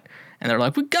the rat, and they're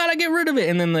like, we gotta get rid of it.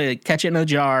 And then they catch it in a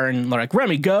jar, and they're like,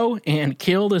 Remy, go and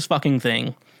kill this fucking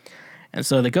thing. And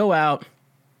so they go out,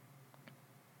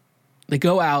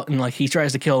 and, like, he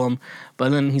tries to kill him, but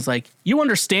then he's like, you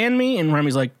understand me? And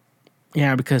Remy's like,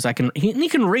 yeah, because I can, he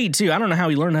can read, too. I don't know how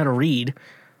he learned how to read.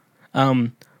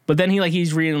 But then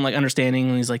he's reading, like, understanding,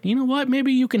 and he's like, you know what?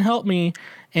 Maybe you can help me,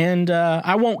 and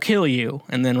I won't kill you.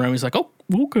 And then Remy's like, oh,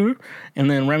 okay.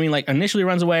 And then Remy, like, initially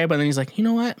runs away, but then he's like, you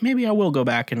know what? Maybe I will go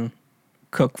back and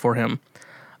cook for him.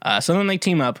 So then they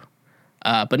team up,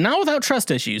 but not without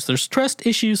trust issues. There's trust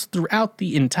issues throughout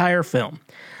the entire film.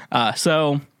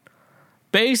 So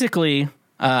basically,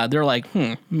 they're like,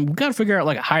 we got to figure out,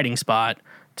 like, a hiding spot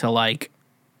to, like,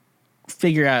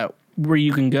 figure out where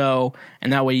you can go,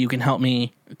 and that way you can help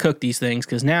me cook these things,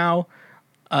 because now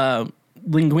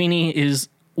Linguini is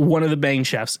one of the bang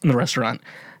chefs in the restaurant.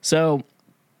 So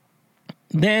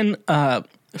then,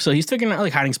 so he's figuring out,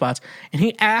 like, hiding spots, and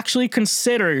he actually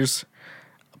considers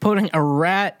putting a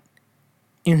rat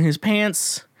in his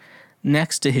pants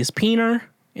next to his peener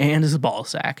and his ball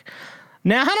sack.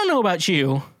 Now, I don't know about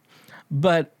you,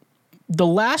 but the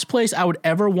last place I would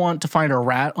ever want to find a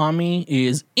rat on me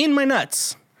is in my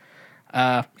nuts.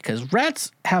 Because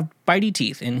rats have bitey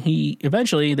teeth, and he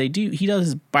does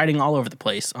his biting all over the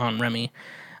place on Remy,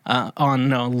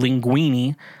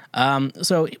 Linguini.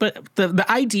 But the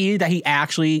idea that he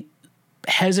actually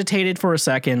hesitated for a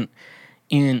second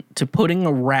into putting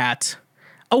a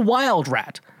wild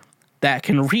rat that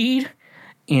can read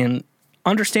and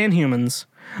understand humans,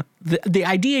 the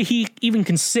idea he even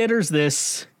considers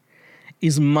this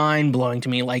is mind-blowing to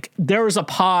me. Like, there was a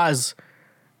pause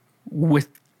with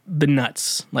the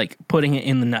nuts, like putting it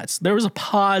in the nuts. There was a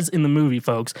pause in the movie,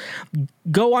 folks.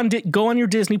 Go on your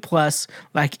Disney Plus.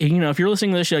 Like, if you're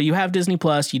listening to the show, you have Disney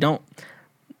Plus. You don't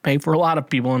pay for a lot of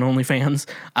people on OnlyFans.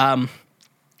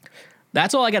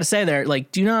 That's all I got to say there.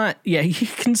 Like, he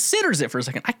considers it for a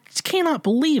second. I just cannot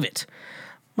believe it.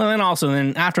 Well,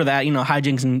 then after that,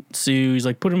 hijinks ensue. He's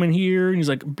like, put him in here. And he's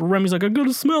like, Remy's like, I'm going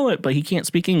to smell it. But he can't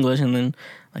speak English. And then,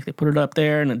 like, they put it up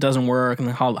there and it doesn't work. And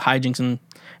then hijinks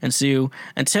ensue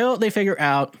until they figure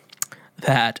out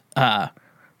that,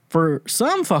 for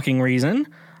some fucking reason,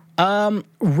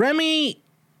 Remy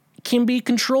can be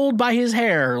controlled by his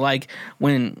hair. Like,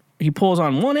 when he pulls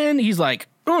on one end, he's like,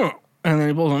 ugh. And then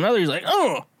he pulls on another, he's like,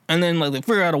 ugh. And then, like, they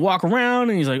figure out how to walk around,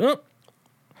 and he's like, oh,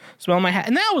 smell my hat.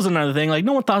 And that was another thing. Like,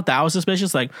 no one thought that was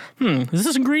suspicious. Like, is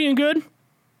this ingredient good?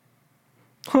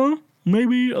 Huh?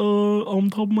 Maybe, on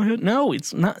top of my head? No,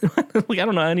 it's not. Like, I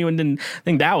don't know. Anyone didn't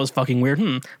think that was fucking weird.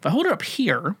 If I hold it up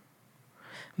here,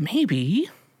 maybe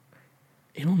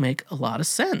it'll make a lot of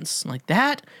sense. Like,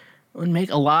 that would make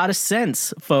a lot of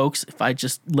sense, folks, if I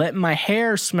just let my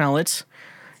hair smell it.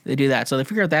 They do that. So they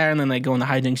figure out that, and then they go into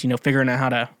hijinks, figuring out how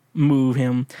to move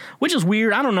him, which is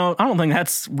weird. I don't know. I don't think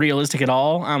that's realistic at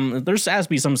all. There's has to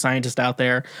be some scientist out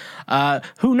there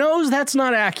who knows that's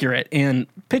not accurate, and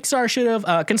Pixar should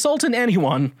have consulted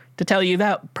anyone to tell you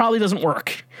that probably doesn't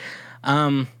work.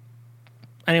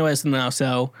 Anyways, no.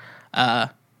 So, and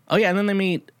then they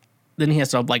meet. Then he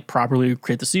has to like properly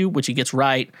create the suit, which he gets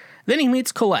right. Then he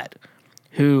meets Colette,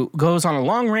 who goes on a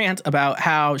long rant about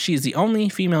how she's the only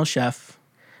female chef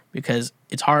because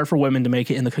it's hard for women to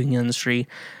make it in the cooking industry.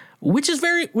 Which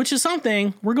is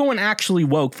something we're going actually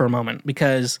woke for a moment,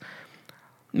 because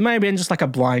it might have been just like a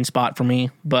blind spot for me,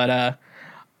 but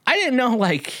I didn't know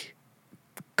like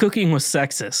cooking was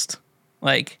sexist,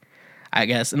 like, I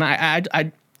guess. And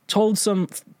I told some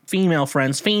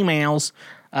females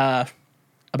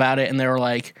about it, and they were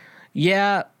like,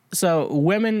 yeah, so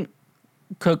women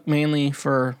cook mainly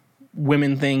for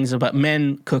women things, but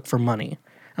men cook for money.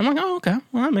 I'm like, oh, okay.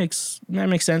 Well, that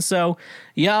makes sense. So,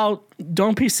 y'all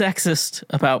don't be sexist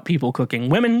about people cooking.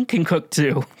 Women can cook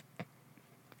too.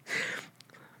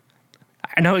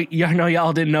 I know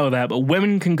y'all didn't know that, but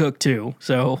women can cook too.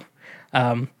 So,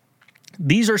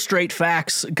 these are straight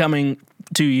facts coming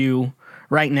to you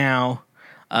right now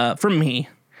from me.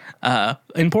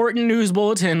 Important news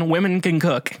bulletin: women can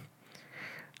cook.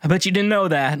 I bet you didn't know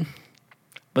that,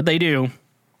 but they do,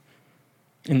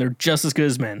 and they're just as good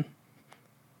as men.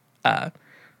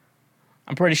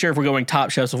 I'm pretty sure if we're going top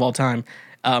chefs of all time,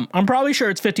 I'm probably sure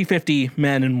it's 50-50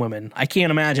 men and women. I can't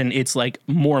imagine it's like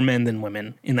more men than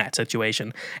women in that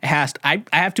situation. I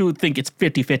have to think it's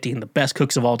 50-50 in the best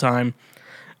cooks of all time.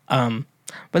 But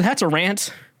that's a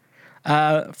rant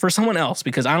for someone else,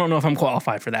 because I don't know if I'm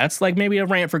qualified for that. It's like maybe a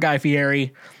rant for Guy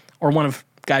Fieri or one of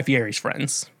Guy Fieri's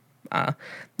friends.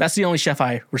 That's the only chef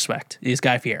I respect, is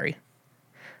Guy Fieri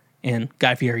and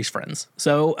Guy Fieri's friends.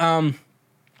 So,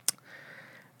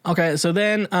 okay, so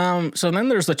then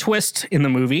there's the twist in the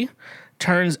movie.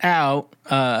 Turns out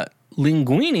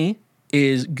Linguini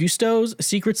is Gusteau's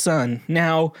secret son.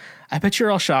 Now, I bet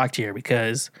you're all shocked here,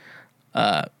 because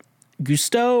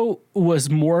Gusteau was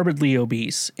morbidly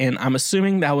obese, and I'm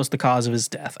assuming that was the cause of his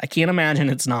death. I can't imagine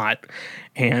it's not.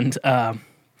 And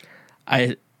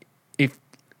if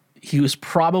he was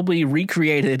probably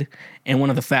recreated and one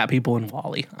of the fat people in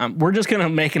WALL-E. We're just going to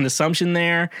make an assumption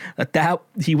there that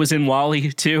he was in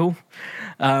WALL-E too,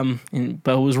 but it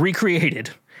was recreated.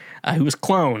 He was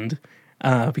cloned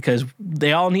because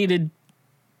they all needed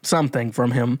something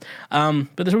from him.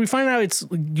 But we find out it's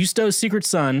Gusteau's secret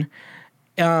son,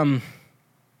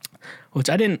 which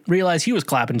I didn't realize he was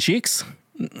clapping cheeks.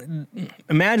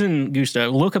 Imagine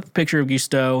Gusteau. Look up a picture of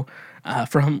Gusteau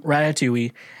from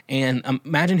Ratatouille and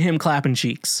imagine him clapping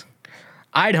cheeks.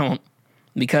 I don't,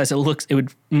 because it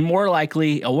would more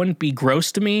likely, it wouldn't be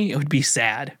gross to me, it would be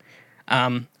sad.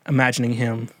 Imagining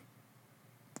him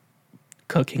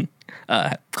cooking,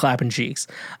 clapping cheeks.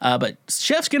 But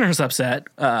Chef Skinner's upset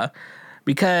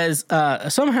because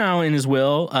somehow in his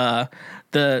will,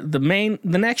 the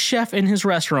next chef in his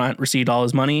restaurant received all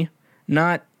his money,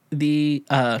 not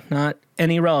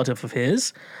any relative of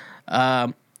his.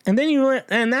 And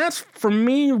that's for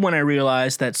me when I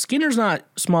realized that Skinner's not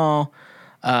small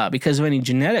because of any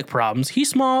genetic problems.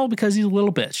 He's small because he's a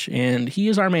little bitch, and he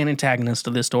is our main antagonist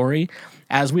of this story.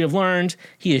 As we have learned,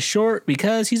 he is short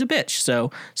because he's a bitch.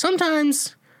 So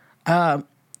sometimes,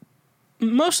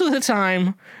 most of the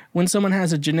time, when someone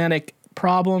has a genetic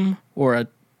problem or a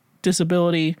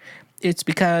disability, it's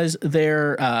because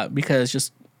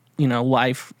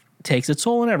life takes its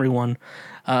toll on everyone.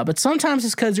 But sometimes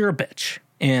it's because you're a bitch.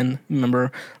 And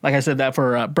remember, like I said, that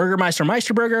for Burgermeister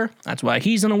Meisterburger, that's why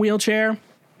he's in a wheelchair.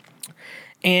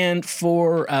 And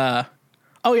for, a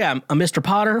Mr.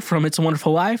 Potter from It's a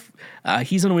Wonderful Life,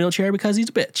 he's in a wheelchair because he's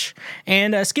a bitch.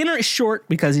 And Skinner is short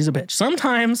because he's a bitch.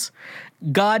 Sometimes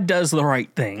God does the right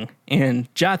thing, and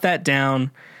jot that down.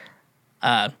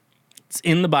 It's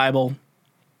in the Bible.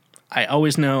 I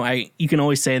always know. You can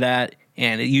always say that,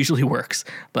 and it usually works.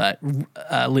 But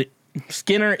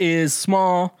Skinner is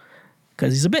small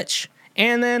because he's a bitch.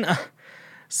 And then,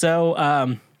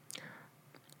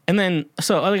 and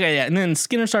then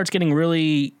Skinner starts getting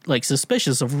really like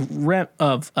suspicious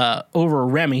over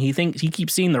Remy. He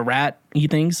keeps seeing the rat. He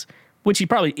thinks, which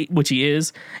he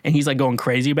is, and he's like going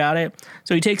crazy about it.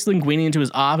 So he takes Linguini into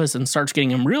his office and starts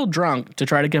getting him real drunk to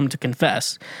try to get him to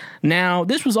confess. Now,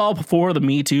 this was all before the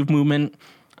Me Too movement.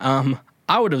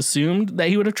 I would have assumed that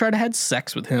he would have tried to have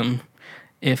sex with him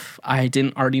if I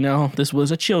didn't already know this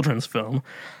was a children's film.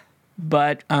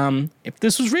 But if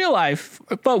this was real life,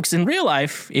 folks, in real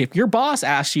life, if your boss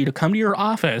asks you to come to your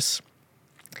office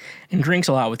and drinks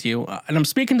a lot with you, and I'm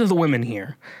speaking to the women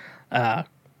here, I'm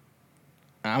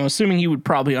assuming you would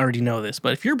probably already know this,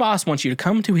 but if your boss wants you to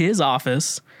come to his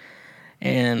office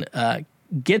and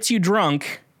gets you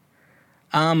drunk,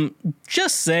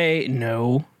 just say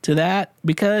no to that,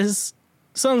 because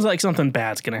sounds like something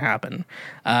bad's going to happen.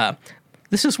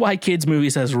 This is why kids'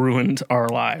 movies has ruined our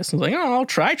lives. It's like, oh, I'll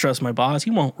trust my boss.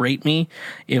 He won't rape me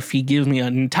if he gives me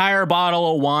an entire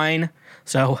bottle of wine.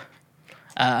 So,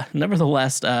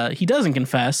 nevertheless, he doesn't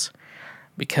confess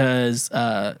because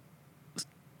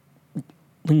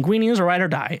Linguini is a ride or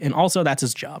die, and also that's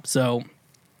his job. So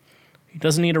he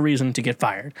doesn't need a reason to get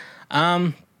fired.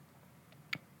 So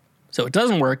it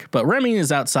doesn't work, but Remy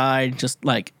is outside just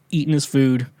like eating his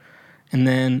food, and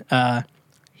then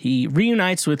he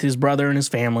reunites with his brother and his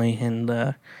family, and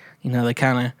they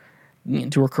kind of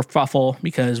do a kerfuffle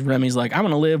because Remy's like, I'm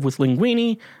going to live with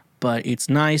Linguini, but it's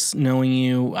nice knowing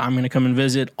you. I'm going to come and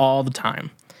visit all the time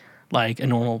like a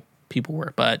normal people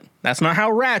work, but that's not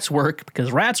how rats work,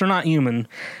 because rats are not human,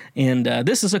 and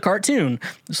this is a cartoon.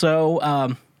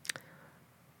 So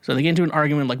they get into an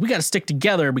argument like, we got to stick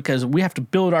together because we have to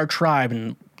build our tribe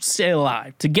and stay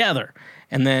alive together.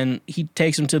 And then he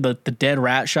takes him to the dead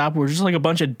rat shop where there's just like a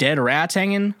bunch of dead rats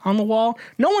hanging on the wall.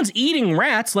 No one's eating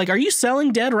rats. Like, are you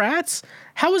selling dead rats?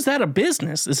 How is that a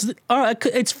business?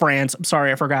 It's France. I'm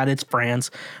sorry, I forgot. It's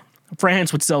France.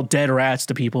 France would sell dead rats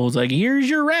to people. It's like, here's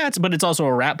your rats, but it's also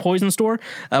a rat poison store.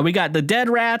 We got the dead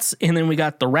rats, and then we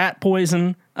got the rat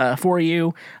poison for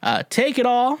you. Take it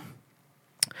all.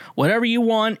 Whatever you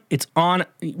want, it's on.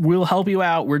 We'll help you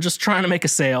out. We're just trying to make a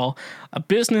sale. A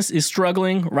business is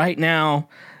struggling right now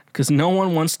because no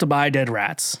one wants to buy dead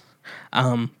rats.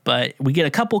 But we get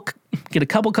a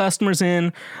couple customers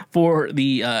in for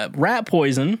the rat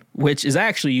poison, which is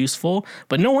actually useful,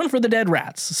 but no one for the dead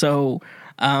rats. So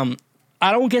I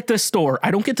don't get this store.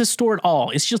 I don't get this store at all.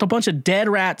 It's just a bunch of dead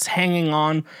rats hanging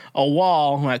on a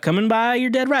wall. Like, come and buy your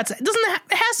dead rats. It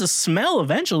has to smell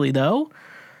eventually, though,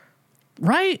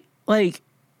 right? Like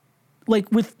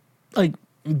with like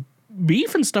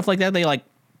beef and stuff like that, they like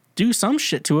do some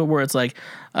shit to it where it's like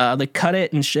they cut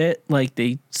it and shit. Like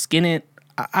they skin it.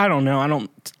 I don't know. I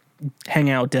don't hang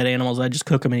out with dead animals. I just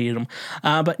cook them and eat them.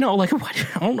 But no, like, what?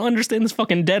 I don't understand this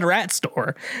fucking dead rat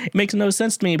store. It makes no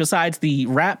sense to me besides the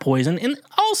rat poison. And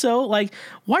also, like,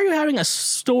 why are you having a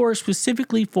store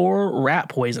specifically for rat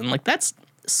poison? Like, that's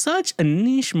such a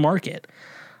niche market.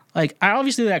 Like,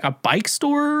 obviously, like a bike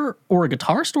store or a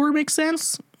guitar store makes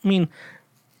sense. I mean,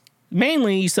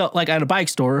 mainly you sell, like, at a bike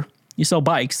store, you sell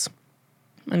bikes.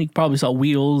 And you probably sell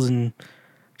wheels and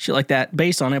shit like that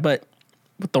based on it. But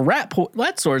with the rat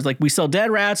stores, like, we sell dead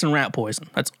rats and rat poison.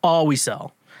 That's all we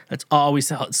sell. It's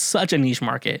such a niche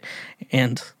market.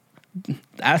 And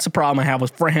that's a problem I have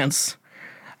with France.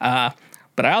 But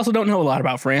I also don't know a lot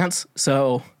about France.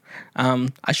 So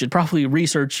I should probably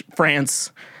research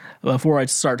France before I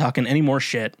start talking any more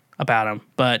shit about them.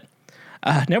 But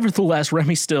nevertheless,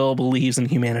 Remy still believes in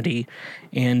humanity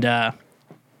and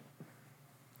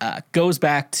goes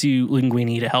back to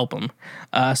Linguini to help him.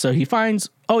 So he finds,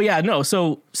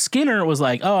 so Skinner was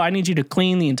like, I need you to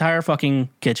clean the entire fucking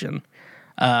kitchen.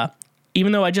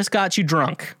 Even though I just got you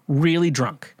drunk, really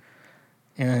drunk.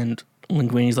 And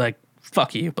Linguini's like,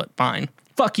 fuck you, but fine.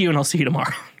 Fuck you, and I'll see you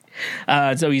tomorrow.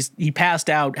 So he passed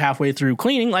out halfway through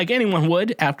cleaning, like anyone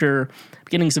would after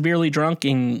getting severely drunk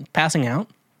and passing out.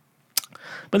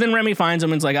 But then Remy finds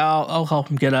him and is like, I'll help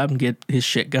him get up and get his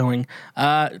shit going.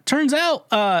 Turns out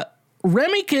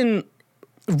Remy can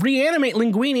reanimate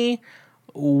Linguini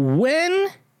when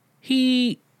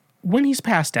he's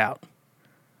passed out.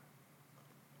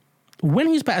 When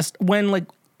he's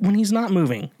not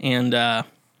moving, and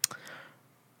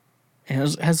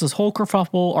has this whole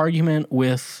kerfuffle argument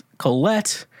with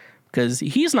Colette because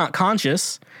he's not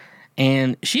conscious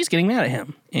and she's getting mad at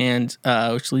him, and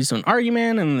which leads to an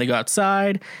argument, and they go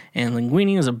outside and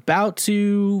Linguini is about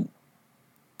to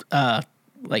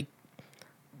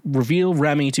reveal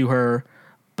Remy to her,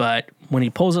 but when he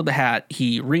pulls up the hat,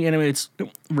 he reanimates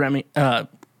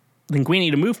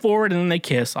Linguini to move forward, and then they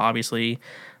kiss, obviously.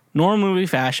 Normal movie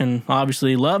fashion,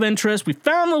 obviously. Love interest. We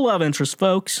found the love interest,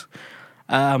 folks.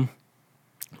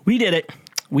 We did it.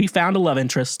 We found a love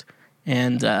interest,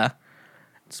 and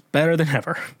it's better than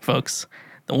ever, folks.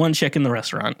 The one chick in the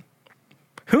restaurant.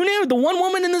 Who knew? The one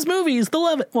woman in this movie is the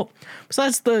love. Well,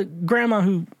 besides the grandma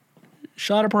who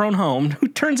shot up her own home, who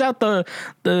turns out the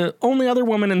only other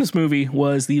woman in this movie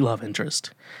was the love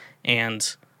interest.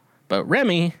 But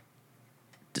Remy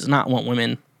does not want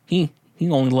women. He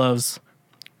only loves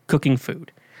cooking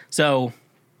food. So,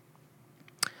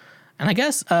 and I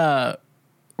guess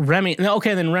Remy.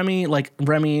 Okay, then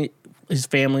Remy, his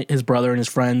family, his brother, and his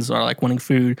friends are like wanting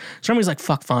food. So Remy's like,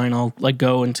 "Fuck, fine, I'll like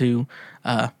go into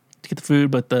to get the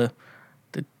food," but the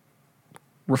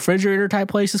refrigerator type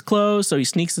place is closed, so he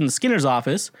sneaks into Skinner's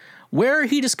office, where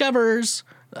he discovers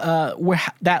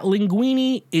that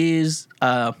Linguini is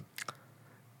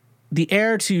the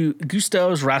heir to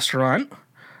Gusteau's restaurant.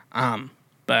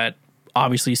 But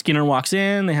obviously Skinner walks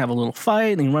in, they have a little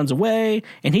fight, and he runs away,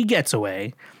 and he gets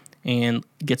away and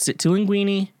gets it to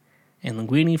Linguini, and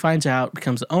Linguini finds out,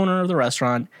 becomes the owner of the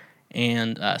restaurant,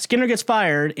 and Skinner gets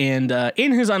fired, and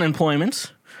in his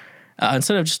unemployment,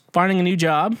 instead of just finding a new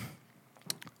job,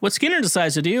 what Skinner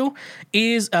decides to do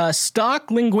is stalk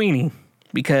Linguini,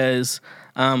 because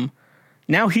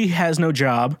now he has no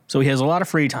job, so he has a lot of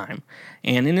free time.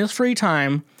 And in his free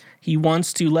time, he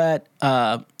wants to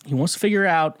figure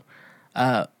out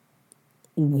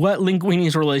what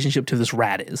Linguini's relationship to this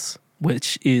rat is,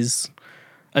 which is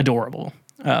adorable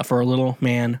for a little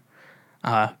man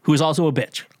who is also a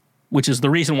bitch, which is the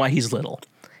reason why he's little,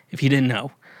 if you didn't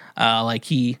know.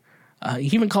 He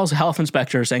even calls a health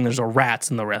inspector saying there's a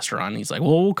rats in the restaurant. He's like,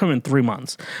 well, we'll come in 3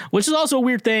 months, which is also a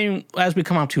weird thing as we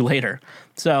come up to later.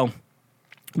 So,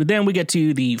 but then we get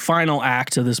to the final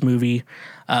act of this movie.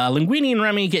 Linguini and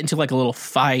Remy get into like a little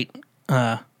fight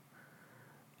when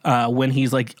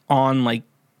he's like on like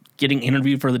getting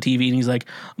interviewed for the TV, and he's like,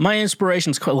 my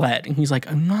inspiration's Colette. And he's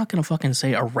like, I'm not going to fucking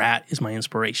say a rat is my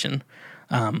inspiration.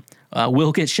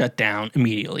 We'll get shut down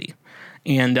immediately.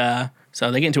 And, so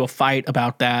they get into a fight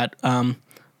about that.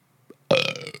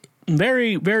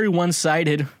 Very, very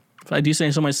one-sided, if I do say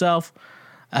so myself.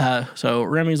 So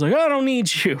Remy's like, oh, I don't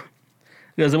need you.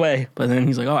 He goes away. But then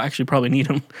he's like, oh, I actually probably need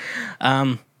him.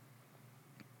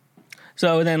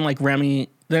 So then Remy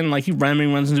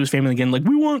runs into his family again, like,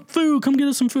 we want food, come get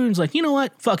us some food. And he's like, you know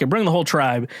what? Fuck it, bring the whole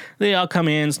tribe. They all come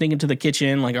in, sneak into the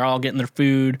kitchen, like, are all getting their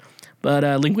food. But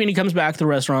Linguini comes back to the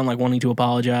restaurant, like, wanting to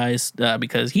apologize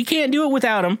because he can't do it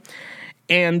without him.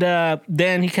 And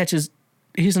then he catches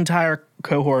his entire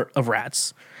cohort of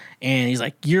rats. And he's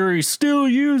like, you're still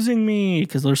using me,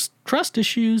 because there's trust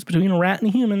issues between a rat and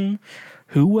a human.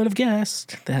 Who would have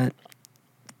guessed that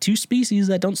two species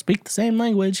that don't speak the same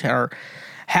language are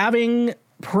having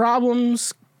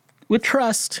problems with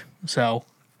trust? So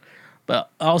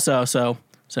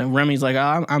Remy's like,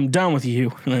 oh, I'm done with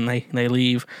you. And then they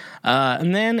leave.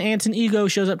 And then Anton Ego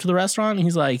shows up to the restaurant, and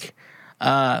he's like,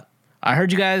 I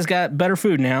heard you guys got better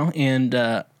food now, and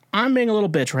I'm being a little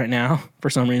bitch right now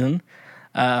for some reason.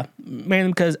 Mainly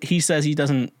because he says he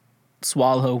doesn't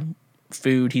swallow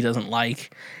food he doesn't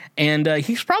like, and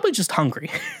he's probably just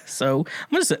hungry. So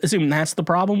I'm going to assume that's the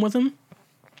problem with him.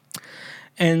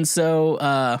 And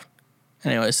so,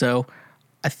 anyway, so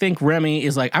I think Remy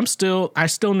is like, I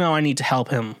still know I need to help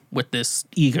him with this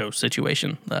Ego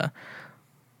situation.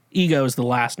 Ego is the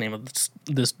last name of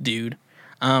this dude.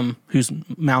 Who's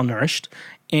malnourished.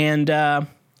 And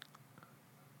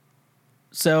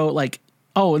so, like,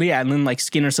 oh, yeah, and then, like,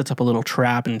 Skinner sets up a little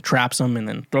trap and traps him and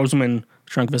then throws him in the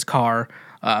trunk of his car.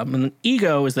 And then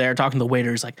Ego is there talking to the waiter.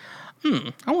 He's like,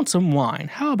 I want some wine.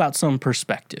 How about some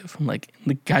perspective? I'm like,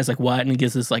 the guy's like, what? And he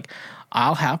gives this, like,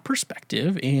 I'll have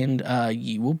perspective and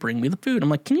you will bring me the food. I'm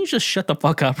like, can you just shut the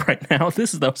fuck up right now?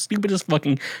 This is the stupidest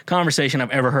fucking conversation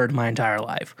I've ever heard in my entire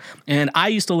life. And I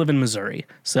used to live in Missouri.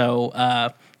 So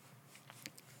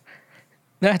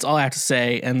that's all I have to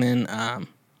say. And then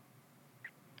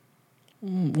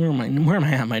where am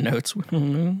I at my notes?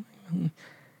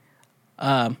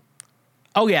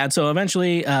 Oh yeah, so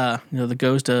eventually the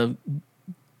ghost of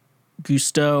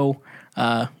Gusteau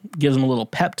gives him a little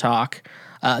pep talk.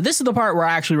 This is the part where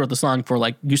I actually wrote the song for.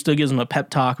 Like, Gusteau gives him a pep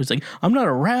talk. He's like, I'm not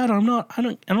a rat. I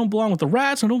don't belong with the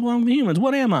rats. I don't belong with the humans.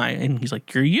 What am I? And he's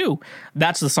like, you're you.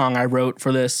 That's the song I wrote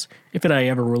for this, if I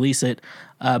ever release it.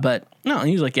 But no,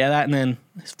 he's like, yeah, that. And then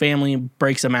his family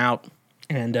breaks him out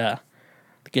and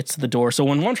gets to the door. So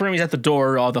once Remy's at the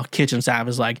door, all the kitchen staff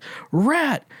is like,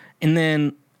 rat. And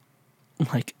then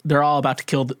like they're all about to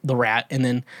kill the rat, and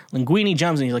then Linguini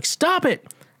jumps and he's like, "Stop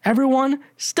it, everyone,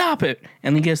 stop it!"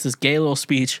 And he gives this gay little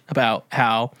speech about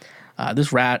how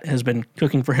this rat has been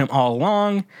cooking for him all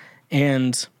along,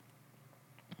 and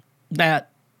that.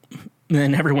 And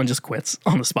then everyone just quits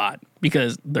on the spot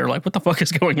because they're like, what the fuck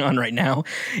is going on right now?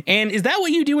 And is that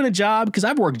what you do in a job? Because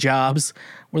I've worked jobs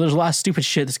where there's a lot of stupid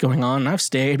shit that's going on, and I've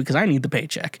stayed because I need the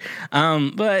paycheck.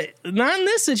 But not in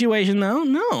this situation, though.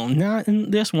 No, not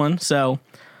in this one. So,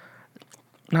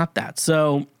 not that.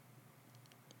 So,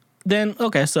 then,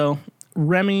 okay, so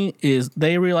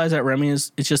they realize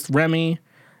that it's just Remy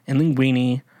and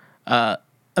Linguini.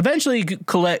 Eventually,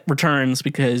 Colette returns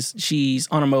because she's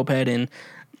on a moped and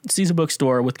sees a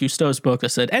bookstore with Gusteau's book that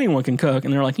said anyone can cook,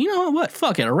 and they're like, you know what,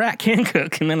 fuck it, a rat can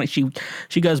cook. And then like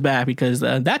she goes back because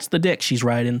that's the dick she's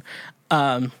riding.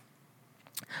 But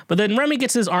then Remy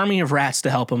gets his army of rats to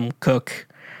help him cook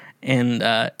and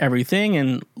everything,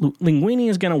 and Linguini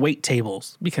is gonna wait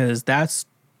tables because that's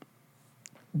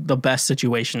the best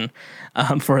situation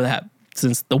for that,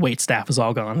 since the wait staff is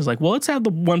all gone. It's like, well, let's have the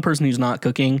one person who's not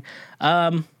cooking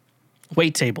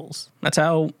wait tables. That's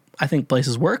how I think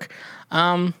places work.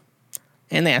 And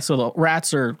yeah, so the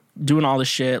rats are doing all this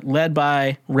shit, led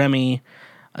by Remy,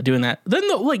 doing that. Then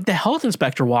the health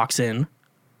inspector walks in,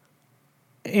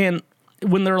 and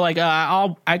when they're like,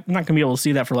 I'm not gonna be able to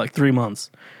see that for like 3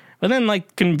 months. But then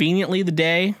like conveniently the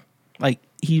day, like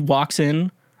he walks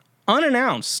in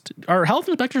unannounced. Are health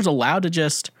inspectors allowed to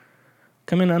just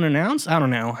come in unannounced? I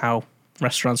don't know how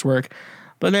restaurants work.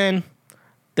 But then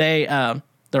they're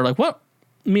like, what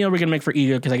meal are we gonna make for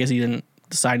Ego? Because I guess he didn't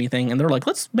decide anything, and they're like,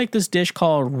 let's make this dish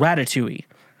called ratatouille.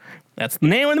 That's the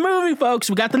name of the movie, folks.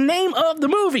 We got the name of the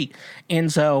movie. And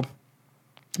so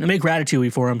they make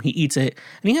ratatouille for him. He eats it,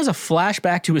 and he has a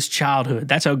flashback to his childhood.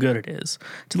 That's how good it is,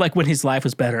 to like when his life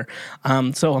was better.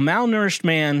 So a malnourished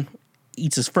man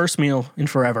eats his first meal in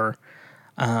forever,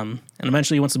 and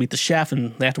eventually he wants to meet the chef,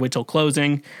 and they have to wait till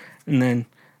closing, and then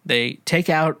they take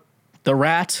out the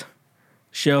rat,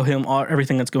 show him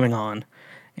everything that's going on.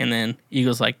 And then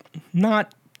Ego's like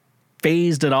not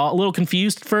phased at all, a little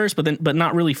confused at first, but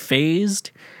not really phased.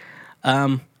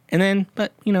 But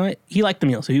you know, he liked the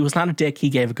meal, so he was not a dick. He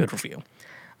gave a good review.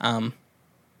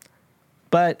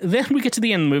 But then we get to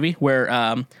the end of the movie where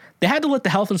they had to let the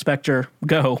health inspector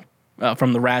go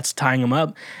from the rats tying him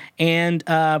up, and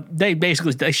they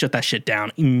shut that shit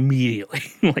down immediately.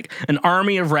 Like an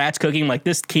army of rats cooking. Like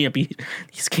this can't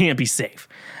be safe.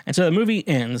 And so the movie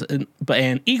ends,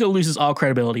 and Ego loses all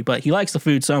credibility, but he likes the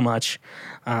food so much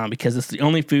because it's the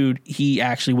only food he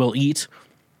actually will eat.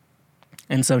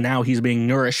 And so now he's being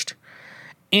nourished.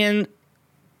 And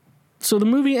so the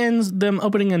movie ends them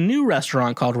opening a new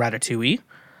restaurant called Ratatouille.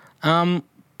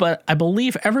 But I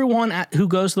believe everyone who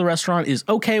goes to the restaurant is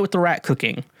okay with the rat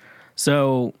cooking.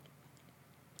 So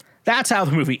that's how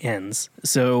the movie ends.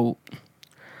 So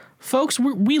folks,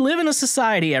 we live in a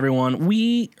society, everyone.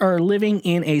 We are living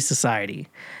in a society.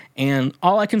 And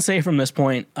all I can say from this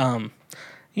point,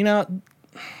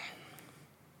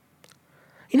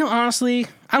 honestly,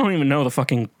 I don't even know the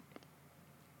fucking...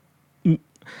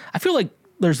 I feel like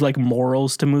there's like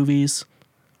morals to movies.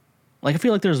 Like I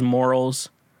feel like there's morals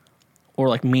or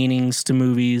like meanings to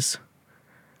movies.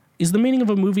 Is the meaning of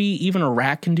a movie even a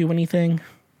rat can do anything?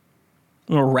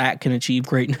 Or a rat can achieve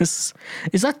greatness?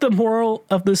 Is that the moral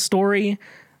of this story?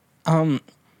 I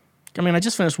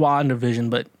just finished WandaVision,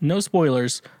 but no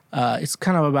spoilers. It's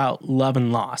kind of about love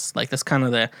and loss. Like that's kind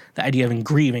of the idea of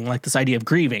grieving, like this idea of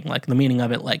grieving, like the meaning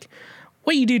of it, like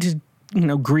what you do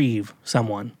to, grieve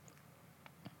someone.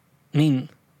 I mean,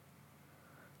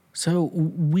 so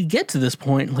we get to this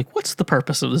point, like what's the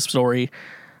purpose of this story?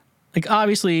 Like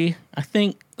obviously, I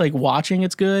think like watching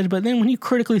it's good, but then when you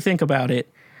critically think about it,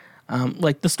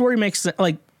 like the story makes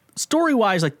like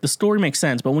story-wise, like the story makes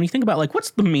sense. But when you think about like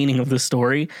what's the meaning of this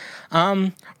story,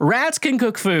 rats can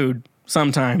cook food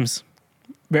sometimes,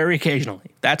 very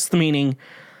occasionally. That's the meaning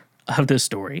of this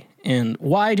story. And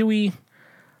why do we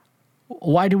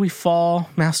fall,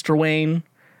 Master Wayne,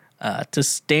 to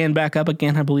stand back up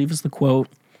again? I believe is the quote.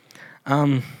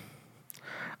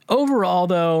 Overall,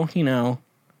 though,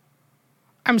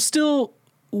 I'm still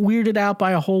weirded out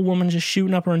by a whole woman just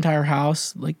shooting up her entire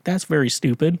house. Like, that's very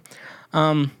stupid.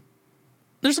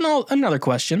 There's another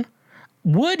question.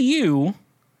 Would you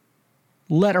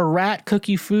let a rat cook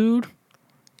you food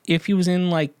if he was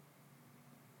in, like,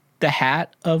 the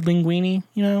hat of Linguini,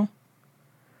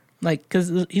 Like,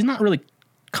 because he's not really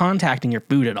contacting your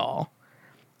food at all.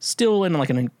 Still in, like,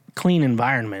 a clean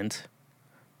environment.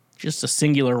 Just a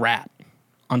singular rat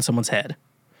on someone's head.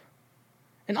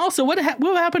 And also, what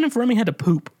would happen if Remy had to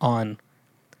poop on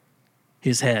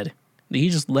his head? Did he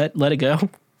just let it go?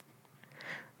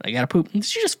 I gotta poop.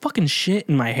 Did you just fucking shit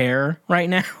in my hair right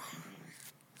now?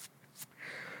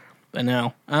 But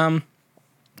no. I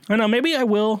don't know. Maybe I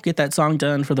will get that song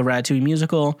done for the Ratatouille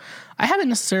musical. I haven't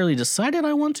necessarily decided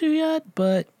I want to yet,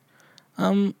 but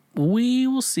we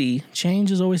will see.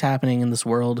 Change is always happening in this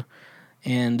world,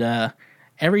 and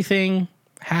everything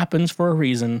happens for a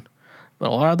reason, but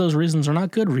a lot of those reasons are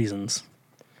not good reasons.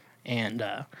 And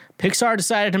Pixar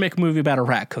decided to make a movie about a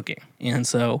rat cooking. And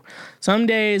so some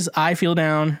days I feel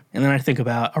down, and then I think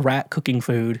about a rat cooking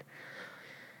food,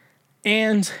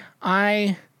 and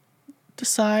I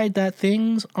decide that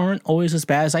things aren't always as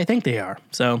bad as I think they are.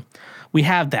 So we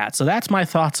have that. So that's my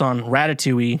thoughts on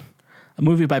Ratatouille, a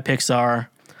movie by Pixar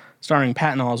starring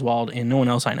Patton Oswalt and no one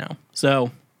else I know.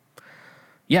 So,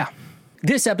 yeah.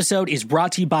 This episode is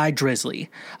brought to you by Drizzly.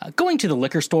 Going to the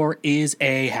liquor store is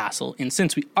a hassle, and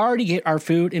since we already get our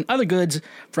food and other goods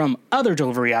from other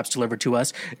delivery apps delivered to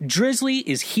us, Drizzly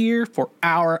is here for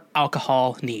our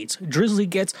alcohol needs. Drizzly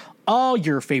gets all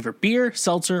your favorite beer,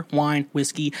 seltzer, wine,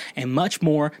 whiskey, and much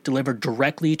more delivered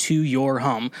directly to your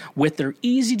home. With their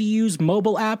easy-to-use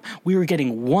mobile app, we are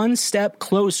getting one step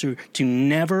closer to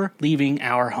never leaving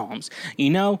our homes. You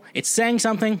know, it's saying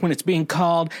something when it's being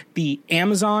called the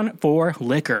Amazon for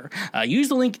liquor. Use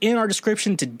the link in our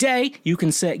description today. You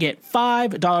can get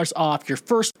 $5 off your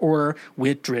first order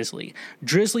with Drizzly.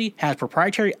 Drizzly has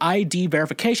proprietary ID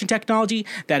verification technology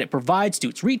that it provides to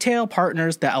its retail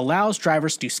partners that allows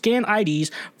drivers to scan IDs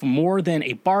for more than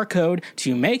a barcode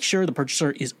to make sure the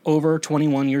purchaser is over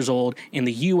 21 years old in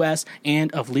the US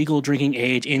and of legal drinking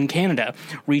age in Canada.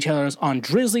 Retailers on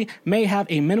Drizzly may have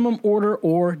a minimum order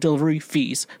or delivery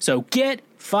fees. So get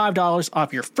 $5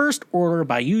 off your first order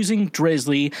by using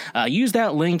Drizzly. Use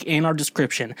that link in our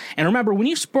description. And remember, when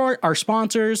you support our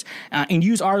sponsors and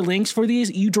use our links for these,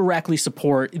 you directly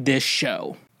support this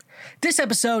show. This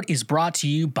episode is brought to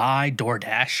you by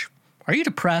DoorDash. Are you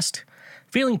depressed?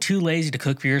 Feeling too lazy to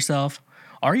cook for yourself?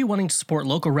 Are you wanting to support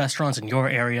local restaurants in your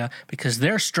area because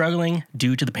they're struggling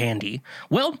due to the pandy?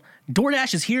 Well,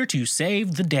 DoorDash is here to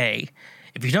save the day.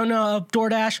 If you don't know of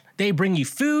DoorDash, they bring you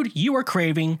food you are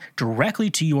craving directly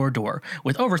to your door.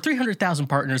 With over 300,000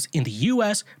 partners in the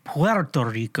US, Puerto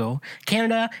Rico,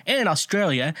 Canada, and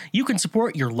Australia, you can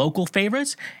support your local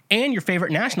favorites and your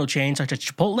favorite national chains such as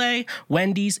Chipotle,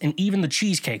 Wendy's, and even the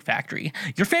Cheesecake Factory.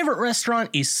 Your favorite restaurant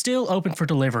is still open for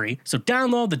delivery, so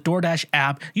download the DoorDash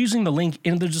app using the link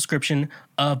in the description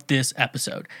of this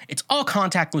episode. It's all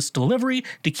contactless delivery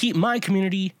to keep my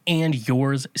community and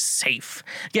yours safe.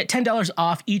 Get $10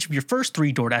 off each of your first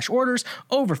 3 DoorDash orders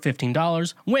over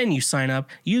 $15 when you sign up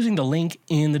using the link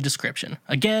in the description.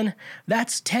 Again,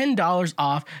 that's $10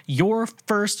 off your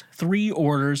first 3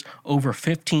 orders over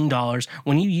 $15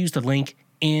 when you use the link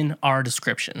in our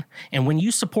description. And when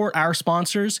you support our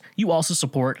sponsors, you also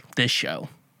support this show.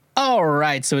 All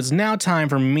right, so it's now time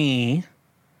for me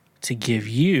to give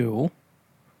you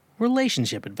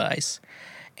relationship advice.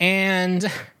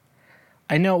 And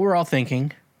I know what we're all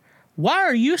thinking, why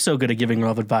are you so good at giving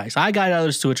love advice? I guide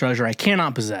others to a treasure I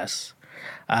cannot possess.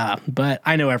 But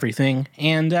I know everything,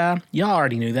 and y'all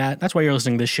already knew that. That's why you're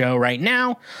listening to this show right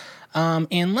now.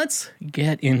 And let's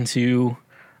get into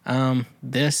the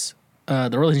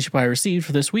relationship I received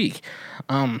for this week.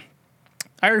 I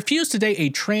refused to date a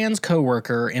trans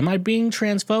coworker. Am I being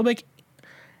transphobic?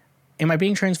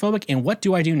 And what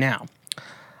do I do now?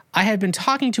 I had been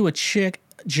talking to a chick,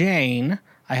 Jane.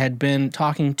 I had been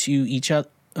talking to each other.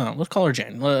 Let's call her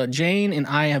Jane. Jane and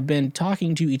I have been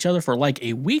talking to each other for like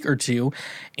a week or two,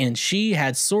 and she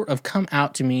had sort of come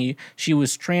out to me. She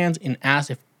was trans and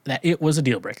asked if that it was a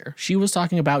deal breaker. She was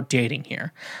talking about dating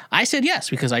here. I said yes,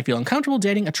 because I feel uncomfortable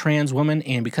dating a trans woman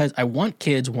and because I want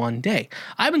kids one day.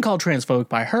 I've been called transphobic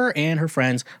by her and her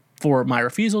friends for my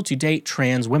refusal to date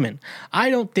trans women. I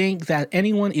don't think that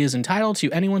anyone is entitled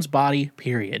to anyone's body,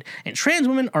 period. And trans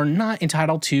women are not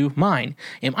entitled to mine.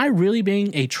 Am I really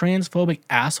being a transphobic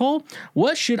asshole?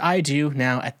 What should I do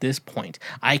now at this point?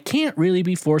 I can't really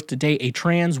be forced to date a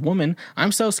trans woman.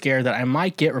 I'm so scared that I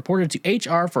might get reported to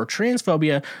HR for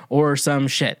transphobia or some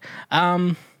shit.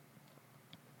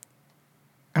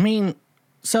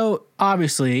 So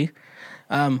obviously,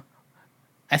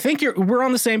 I think we're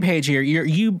on the same page here.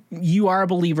 You are a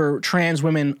believer trans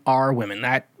women are women.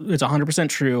 That is 100%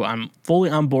 true. I'm fully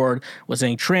on board with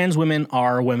saying trans women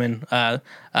are women.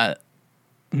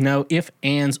 No if,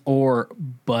 ands, or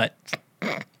but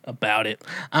about it.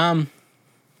 But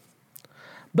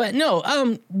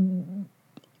no,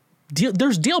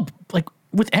 there's deal like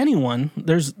with anyone.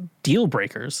 There's deal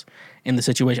breakers in the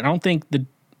situation. I don't think the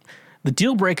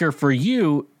deal breaker for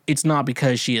you, it's not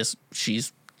because she's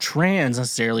trans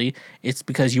necessarily. It's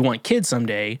because you want kids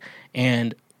someday.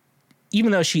 And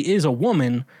even though she is a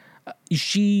woman,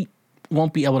 she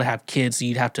won't be able to have kids. So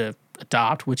you'd have to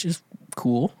adopt, which is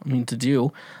cool, I mean, to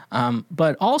do.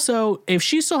 But also, if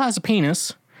she still has a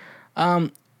penis,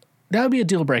 that would be a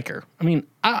deal breaker. I mean,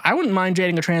 I wouldn't mind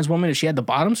dating a trans woman if she had the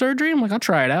bottom surgery. I'm like, I'll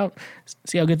try it out.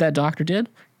 See how good that doctor did.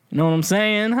 You know what I'm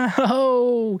saying?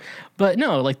 Oh, but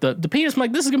no, like the penis, I'm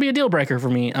like, this is gonna be a deal breaker for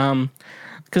me.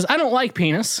 Because I don't like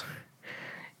penis.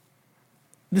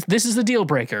 This is the deal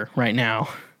breaker right now.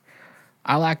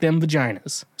 I like them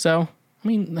vaginas. So, I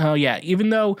mean, yeah, even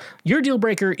though your deal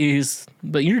breaker is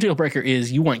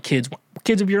you want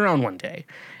kids of your own one day.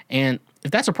 And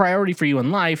if that's a priority for you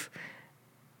in life,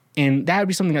 and that would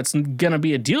be something that's going to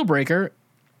be a deal breaker,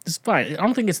 it's fine. I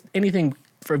don't think it's anything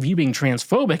for you being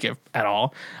transphobic at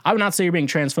all. I would not say you're being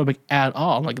transphobic at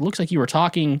all. Like, it looks like you were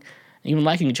talking, even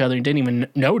liking each other, and didn't even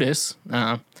notice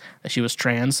that she was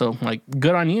trans. So, like,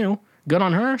 good on you. Good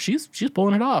on her. She's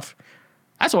pulling it off.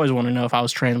 That's always want to know if I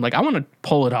was trans. Like, I want to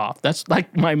pull it off. That's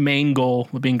like my main goal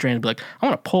with being trans. Be like, I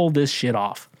want to pull this shit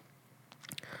off.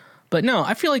 But no,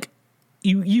 I feel like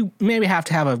you maybe have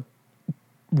to have a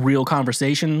real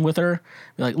conversation with her.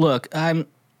 Be like, look,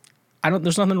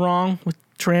 there's nothing wrong with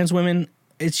trans women.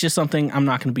 It's just something I'm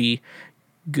not going to be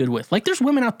good with. Like, there's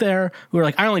women out there who are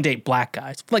like, I only date black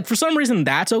guys. Like, for some reason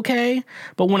that's okay.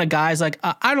 But when a guy's like,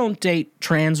 I don't date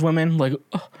trans women, like,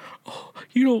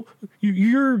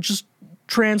 you're just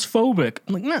transphobic.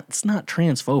 I'm like, no, it's not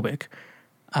transphobic.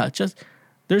 Just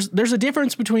there's a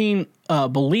difference between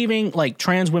believing like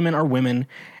trans women are women,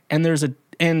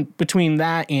 and between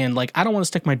that and like, I don't want to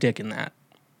stick my dick in that,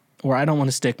 or I don't want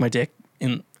to stick my dick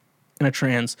in a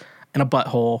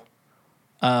butthole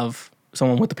of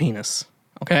someone with a penis.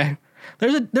 Okay,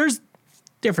 there's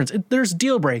difference. There's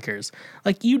deal breakers.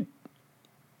 There's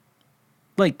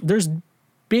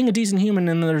being a decent human,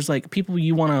 and there's like people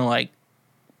you want to like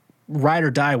ride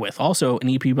or die with. Also, an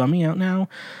EP bumming out now,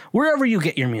 wherever you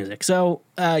get your music. So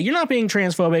you're not being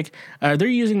transphobic. They're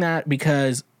using that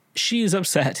because she's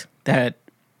upset that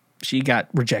she got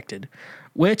rejected,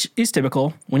 which is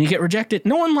typical. When you get rejected,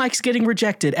 no one likes getting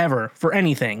rejected ever for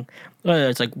anything. Whether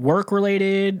it's like work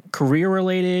related, career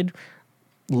related,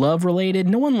 love related,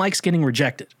 no one likes getting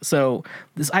rejected. So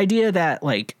this idea that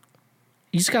like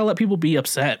you just gotta let people be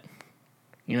upset,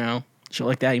 you know, shit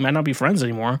like that. You might not be friends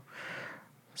anymore.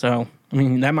 So, I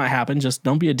mean, that might happen. Just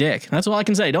don't be a dick. That's all I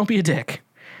can say. Don't be a dick.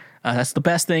 That's the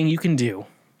best thing you can do.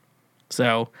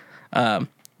 So,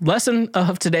 lesson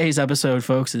of today's episode,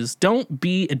 folks, is don't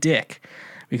be a dick.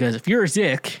 Because if you're a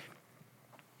dick,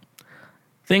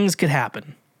 things could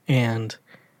happen. And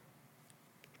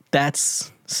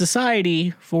that's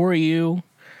society for you.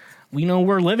 We know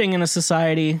we're living in a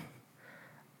society.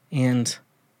 And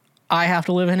I have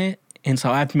to live in it. And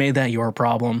so I've made that your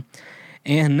problem.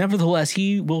 And nevertheless,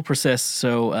 he will persist.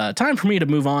 So time for me to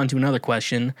move on to another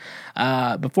question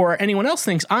before anyone else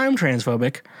thinks I'm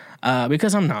transphobic,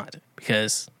 because I'm not.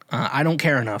 Because I don't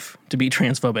care enough to be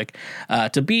transphobic.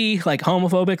 To be like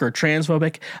homophobic or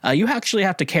transphobic, you actually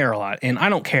have to care a lot. And I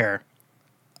don't care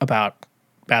about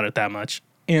it that much.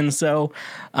 And so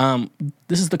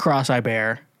this is the cross-eyed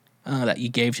bear that you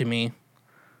gave to me,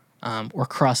 or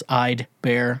cross-eyed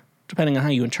bear, depending on how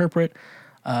you interpret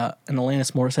an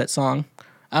Alanis Morissette song.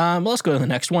 Let's go to the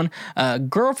next one.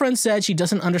 Girlfriend said she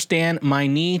doesn't understand my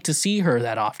need to see her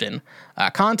that often.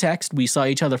 Context, we saw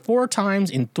each other 4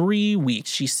 times in 3 weeks.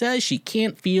 She says she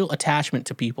can't feel attachment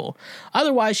to people.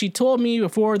 Otherwise, she told me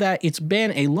before that it's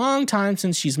been a long time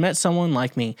since she's met someone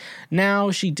like me. Now,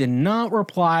 she did not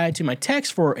reply to my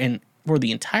text for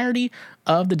the entirety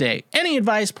of the day. Any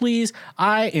advice, please?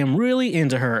 I am really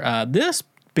into her. This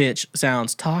bitch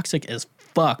sounds toxic as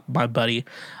fuck, my buddy.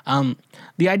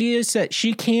 The idea is that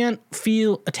she can't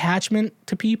feel attachment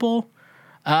to people.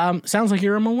 Sounds like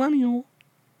you're a millennial.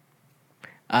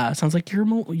 Sounds like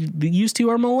used to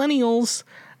are millennials.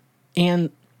 And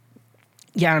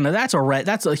yeah, I don't know. That's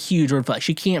that's a huge red flag.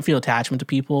 She can't feel attachment to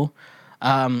people.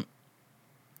 Sounds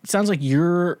like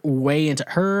you're way into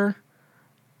her,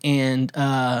 and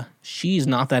she's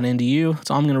not that into you. That's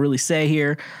all I'm gonna really say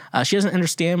here. She doesn't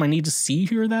understand my need to see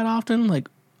her that often. Like,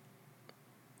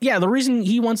 yeah, the reason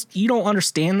you don't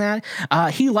understand that,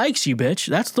 he likes you, bitch.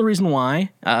 That's the reason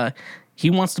why. He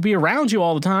wants to be around you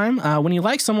all the time. When you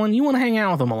like someone, you want to hang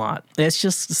out with them a lot. It's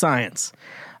just science.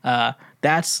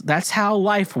 That's how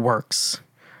life works.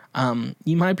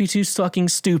 You might be too fucking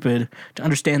stupid to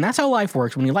understand. That's how life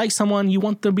works. When you like someone, you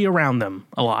want to be around them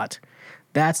a lot.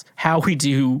 That's how we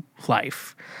do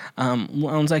life.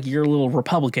 Sounds like you're a little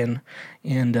Republican,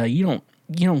 and you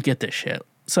don't get this shit.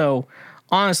 So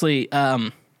honestly,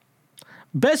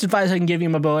 best advice I can give you,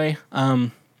 my boy, I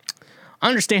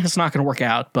understand it's not going to work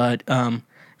out, but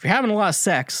if you're having a lot of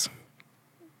sex,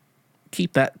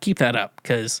 keep that up,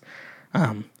 because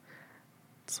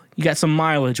you got some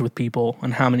mileage with people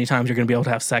on how many times you're going to be able to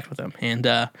have sex with them.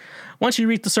 And once you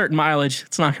reach a certain mileage,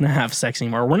 it's not going to have sex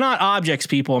anymore. We're not objects,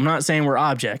 people. I'm not saying we're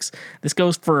objects. This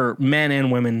goes for men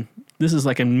and women. This is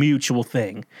like a mutual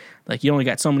thing. Like, you only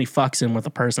got so many fucks in with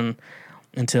a person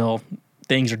until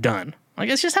things are done. Like,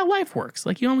 it's just how life works.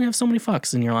 Like, you only have so many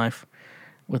fucks in your life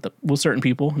with certain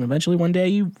people, and eventually one day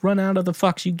you run out of the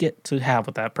fucks you get to have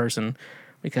with that person,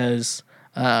 because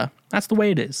that's the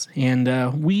way it is.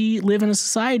 And we live in a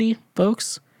society,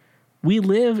 folks. We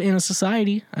live in a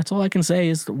society. That's all I can say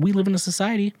is that we live in a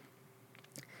society.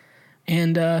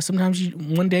 And sometimes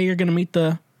one day you're gonna meet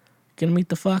the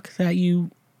fuck that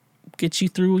gets you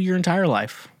through your entire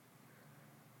life,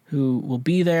 who will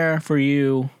be there for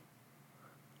you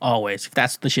always, if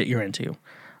that's the shit you're into.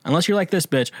 Unless you're like this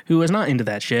bitch who is not into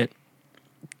that shit.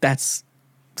 That's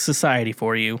society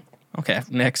for you. Okay,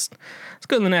 next. Let's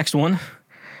go to the next one.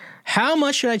 How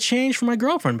much should I change for my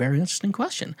girlfriend? Very interesting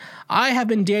question. I have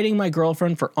been dating my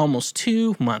girlfriend for almost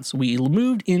 2 months. We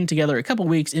moved in together a couple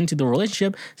weeks into the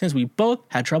relationship since we both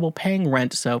had trouble paying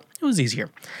rent, so it was easier.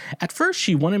 At first,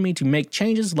 she wanted me to make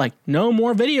changes like no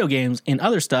more video games and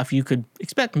other stuff you could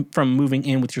expect from moving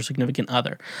in with your significant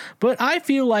other. But I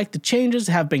feel like the changes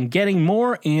have been getting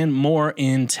more and more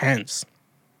intense.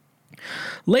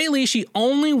 Lately, she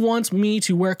only wants me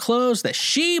to wear clothes that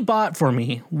she bought for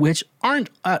me, which aren't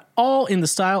at all in the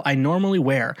style I normally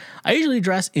wear. I usually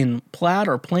dress in plaid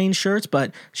or plain shirts,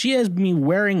 but she has me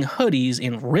wearing hoodies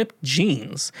and ripped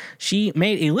jeans. She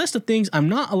made a list of things I'm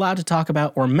not allowed to talk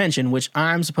about or mention, which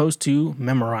I'm supposed to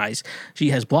memorize. She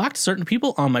has blocked certain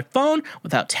people on my phone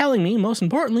without telling me. Most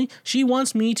importantly, she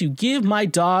wants me to give my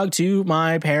dog to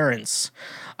my parents.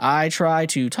 I try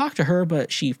to talk to her,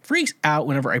 but she freaks out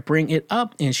whenever I bring it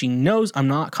up, and she knows I'm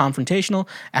not confrontational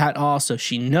at all, so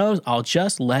she knows I'll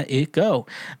just let it go.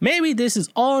 Maybe this is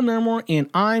all normal and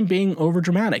I'm being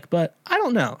overdramatic, but I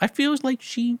don't know. I feel like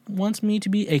she wants me to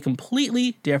be a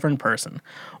completely different person.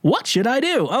 What should I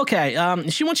do? Okay,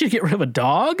 she wants you to get rid of a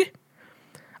dog?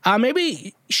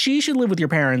 Maybe she should live with your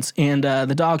parents and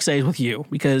the dog stays with you,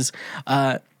 because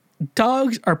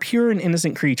dogs are pure and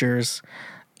innocent creatures,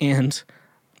 and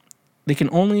they can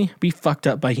only be fucked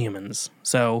up by humans.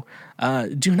 So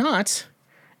do not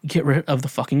get rid of the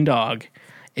fucking dog.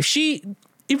 If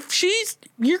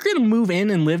you're going to move in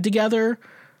and live together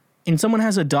and someone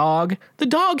has a dog, the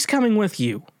dog's coming with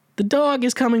you. The dog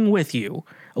is coming with you.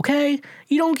 Okay?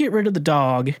 You don't get rid of the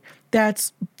dog.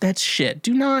 That's shit.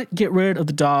 Do not get rid of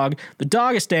the dog. The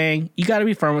dog is staying. You got to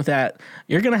be firm with that.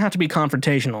 You're going to have to be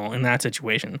confrontational in that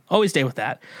situation. Always stay with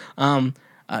that.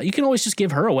 You can always just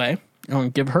give her away.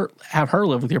 Have her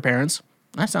live with your parents.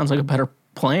 That sounds like a better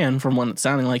plan from what it's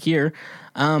sounding like here.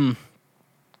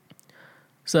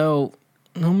 So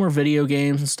no more video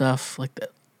games and stuff like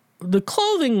that. The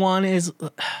clothing one is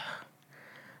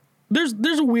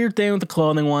there's a weird thing with the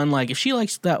clothing one. Like, if she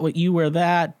likes that, what you wear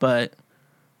that, but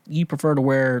you prefer to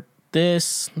wear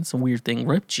this, that's a weird thing.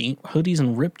 Hoodies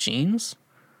and ripped jeans.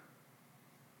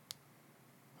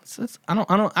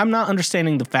 I'm not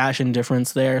understanding the fashion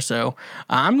difference there, so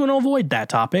I'm going to avoid that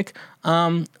topic.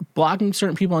 Blocking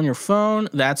certain people on your phone,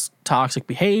 that's toxic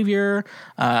behavior.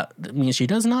 That means she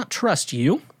does not trust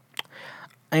you.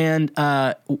 And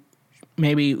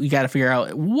maybe we got to figure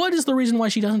out what is the reason why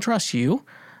she doesn't trust you.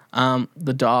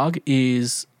 The dog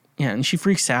is, and she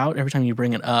freaks out every time you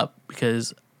bring it up,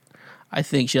 because I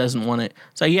think she doesn't want it.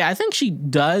 So yeah, I think she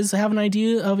does have an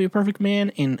idea of a perfect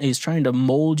man and is trying to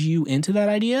mold you into that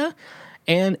idea.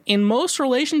 And in most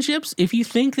relationships, if you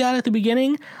think that at the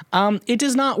beginning, it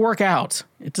does not work out.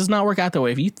 It does not work out that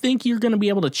way. If you think you're going to be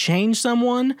able to change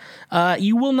someone,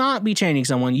 you will not be changing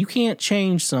someone. You can't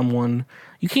change someone.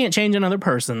 You can't change another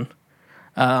person.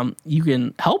 You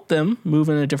can help them move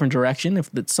in a different direction if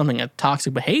it's something, a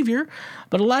toxic behavior,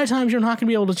 but a lot of times you're not going to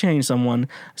be able to change someone.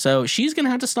 So she's going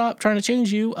to have to stop trying to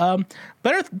change you.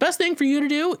 Best thing for you to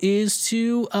do is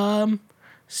to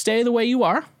stay the way you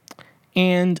are,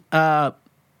 and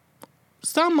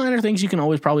some minor things you can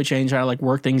always probably change, how to like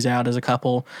work things out as a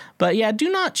couple. But yeah, do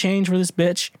not change for this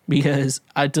bitch, because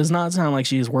it does not sound like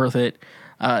she's worth it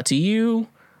to you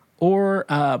or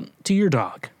to your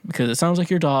dog, because it sounds like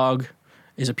your dog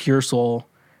is a pure soul,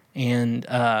 and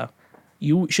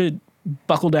you should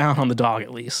buckle down on the dog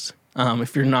at least.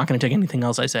 If you're not going to take anything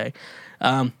else I say.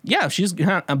 Yeah, she's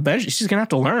gonna have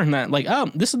to learn that, like, oh,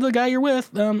 this is the guy you're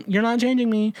with. You're not changing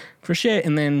me for shit.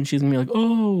 And then she's gonna be like,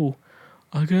 oh,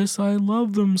 I guess I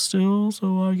love them still,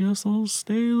 so I guess I'll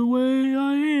stay the way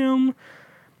I am.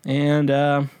 and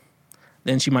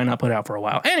then she might not put it out for a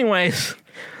while. Anyways,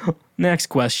 next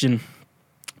question.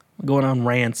 Going on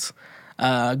rants.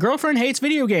 Girlfriend hates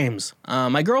video games.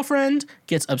 My girlfriend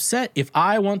gets upset if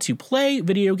I want to play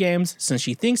video games since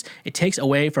she thinks it takes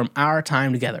away from our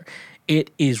time together.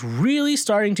 It is really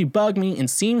starting to bug me and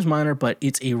seems minor, but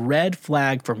it's a red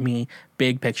flag for me,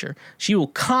 big picture. She will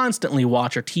constantly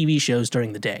watch her TV shows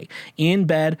during the day, in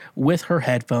bed, with her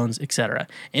headphones, etc.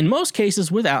 In most cases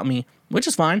without me, which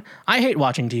is fine. I hate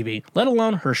watching TV, let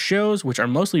alone her shows, which are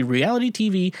mostly reality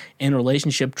TV and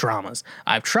relationship dramas.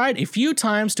 I've tried a few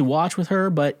times to watch with her,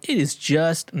 but it is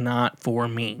just not for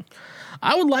me.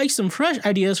 I would like some fresh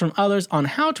ideas from others on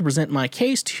how to present my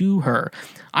case to her.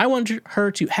 I want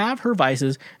her to have her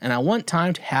vices, and I want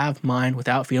time to have mine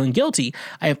without feeling guilty.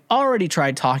 I have already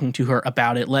tried talking to her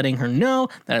about it, letting her know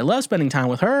that I love spending time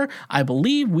with her. I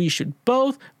believe we should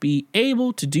both be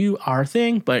able to do our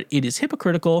thing, but it is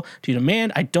hypocritical to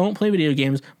demand I don't play video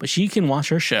games, but she can watch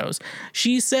her shows.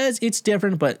 She says it's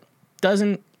different, but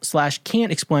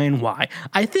doesn't/can't explain why.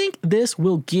 I think this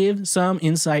will give some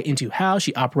insight into how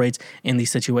she operates in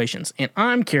these situations, and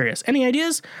I'm curious. Any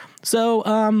ideas? So,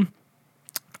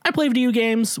 I play video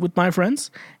games with my friends,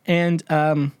 and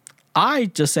I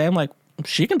just say, I'm like,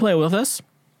 she can play with us.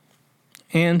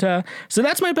 And so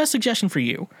that's my best suggestion for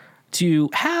you, to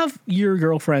have your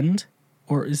girlfriend,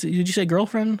 or did you say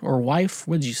girlfriend or wife?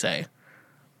 What did you say?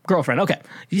 Girlfriend, okay.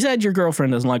 You said your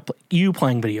girlfriend doesn't like you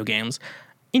playing video games.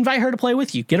 Invite her to play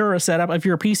with you. Get her a setup. If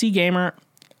you're a PC gamer,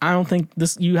 I don't think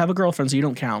you have a girlfriend, so you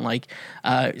don't count. Like,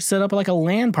 set up like a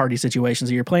LAN party situation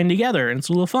so you're playing together, and it's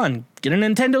a little fun. Get a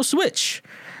Nintendo Switch.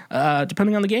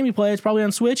 Depending on the game you play, it's probably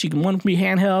on Switch. One can be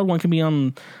handheld, one can be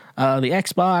on the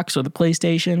Xbox or the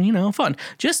PlayStation. Fun.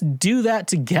 Just do that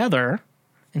together,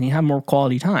 and you have more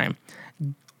quality time.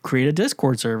 Create a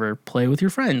Discord server. Play with your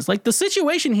friends. Like, the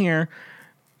situation here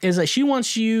is that she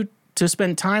wants you to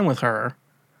spend time with her,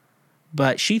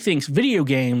 but she thinks video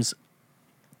games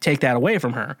take that away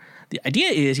from her. The idea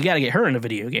is you got to get her into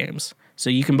video games so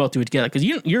you can both do it together, because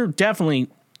you're definitely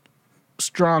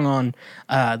strong on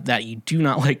that you do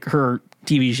not like her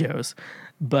TV shows.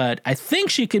 But I think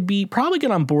she could probably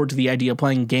get on board to the idea of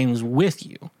playing games with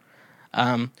you.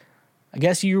 I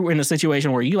guess you were in a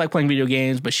situation where you like playing video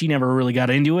games, but she never really got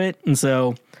into it. And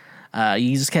so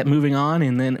you just kept moving on,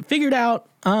 and then figured out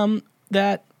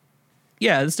that,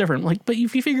 yeah, it's different. Like, but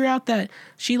if you figure out that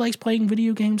she likes playing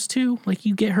video games too, like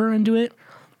you get her into it,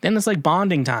 then it's like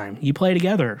bonding time. You play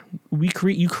together. You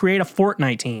create a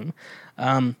Fortnite team.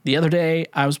 The other day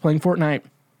I was playing Fortnite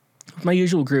with my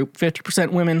usual group,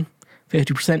 50% women,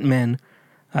 50% men,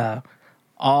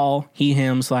 all he,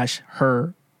 him /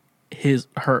 her, his,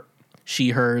 her,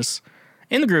 she, hers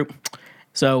in the group.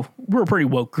 So we're a pretty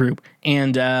woke group,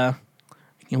 and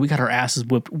we got our asses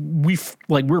whipped. We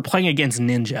were playing against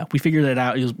Ninja. We figured that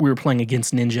out. We were playing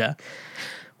against Ninja.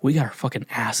 We got our fucking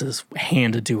asses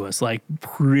handed to us like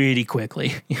pretty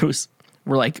quickly.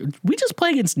 We're like, we just play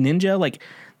against Ninja. Like,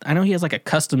 I know he has like a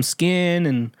custom skin,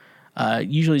 and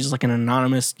usually just like an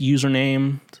anonymous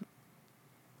username.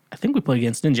 I think we play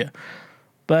against Ninja,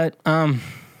 but yeah,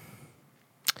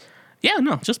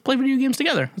 no, just play video games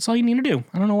together. That's all you need to do.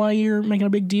 I don't know why you're making a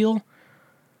big deal.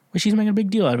 Why she's making a big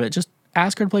deal out of it. Just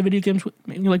ask her to play video games with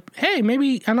me. You're like, hey,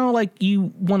 maybe I know like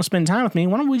you want to spend time with me.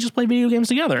 Why don't we just play video games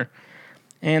together?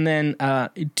 And then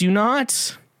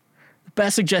the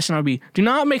best suggestion would be, do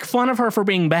not make fun of her for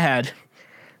being bad.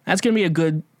 That's going to be a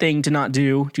good thing to not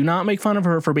do. Do not make fun of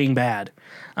her for being bad.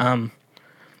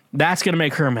 That's going to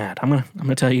make her mad. I'm going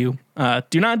to tell you,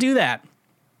 do not do that.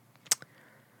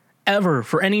 Ever,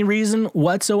 for any reason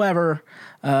whatsoever,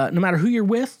 no matter who you're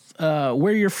with,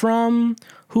 where you're from,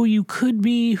 who you could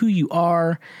be, who you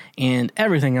are, and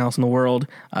everything else in the world,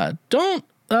 don't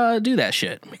do that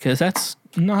shit, because that's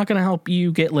not going to help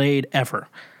you get laid ever.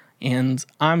 And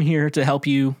I'm here to help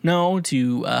you know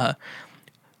to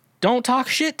don't talk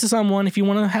shit to someone if you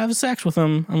want to have sex with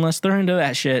them, unless they're into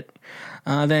that shit.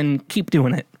 Then keep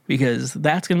doing it, because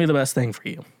that's going to be the best thing for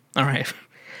you. All right.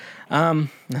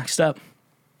 Next up.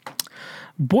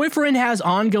 Boyfriend has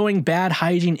ongoing bad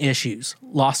hygiene issues.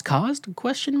 Lost caused? ?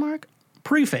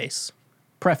 Preface.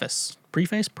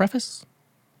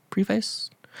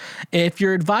 If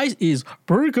your advice is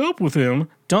break up with him,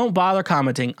 don't bother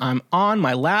commenting. I'm on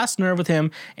my last nerve with him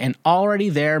and already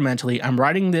there mentally. I'm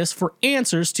writing this for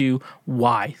answers to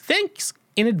why. Thanks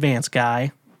in advance,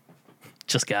 guy.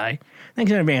 Just guy.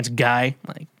 Thanks in advance, guy.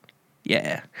 Like,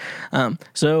 yeah.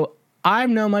 So I've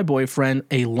known my boyfriend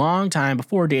a long time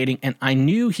before dating, and I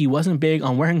knew he wasn't big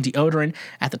on wearing deodorant.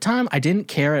 At the time, I didn't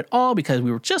care at all because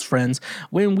we were just friends.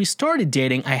 When we started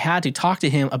dating, I had to talk to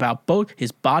him about both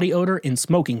his body odor and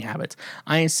smoking habits.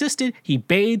 I insisted he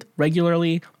bathed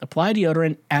regularly, applied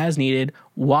deodorant as needed,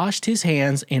 washed his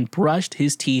hands, and brushed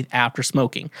his teeth after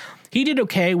smoking. He did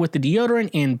okay with the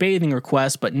deodorant and bathing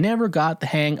requests, but never got the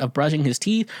hang of brushing his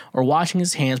teeth or washing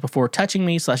his hands before touching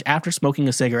me / after smoking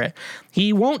a cigarette.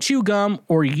 He won't chew gum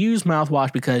or use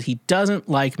mouthwash because he doesn't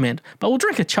like mint, but will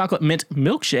drink a chocolate mint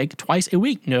milkshake twice a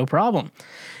week, no problem.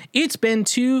 It's been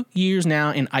 2 years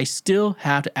now, and I still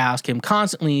have to ask him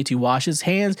constantly to wash his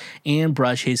hands and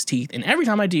brush his teeth. And every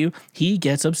time I do, he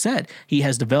gets upset. He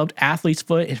has developed athlete's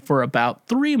foot, and for about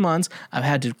 3 months, I've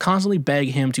had to constantly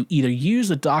beg him to either use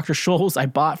the Dr. Scholl's I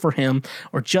bought for him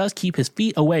or just keep his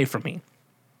feet away from me.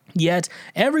 Yet,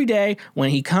 every day when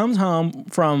he comes home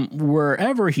from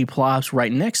wherever, he plops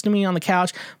right next to me on the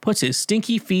couch, puts his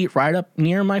stinky feet right up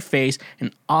near my face,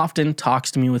 and often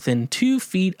talks to me within 2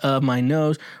 feet of my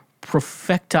nose,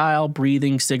 projectile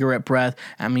breathing cigarette breath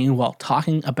at me while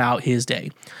talking about his day.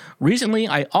 Recently,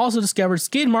 I also discovered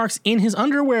skid marks in his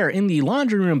underwear in the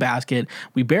laundry room basket.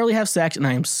 We barely have sex, and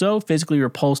I am so physically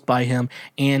repulsed by him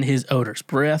and his odors.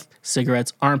 Breath,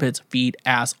 cigarettes, armpits, feet,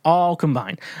 ass, all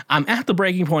combined. I'm at the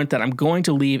breaking point that I'm going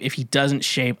to leave if he doesn't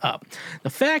shave up.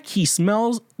 The fact the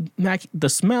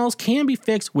smells can be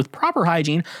fixed with proper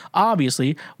hygiene.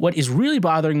 Obviously, what is really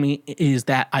bothering me is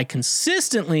that I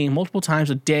consistently, multiple times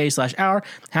a day / hour,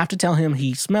 have to tell him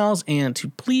he smells and to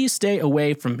please stay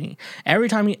away from me. Every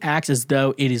time he acts as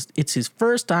though it's his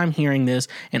first time hearing this,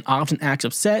 and often acts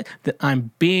upset that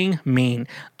I'm being mean.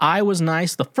 I was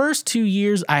nice the first 2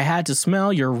 years I had to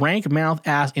smell your rank mouth,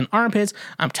 ass, and armpits.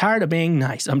 I'm tired of being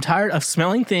nice. I'm tired of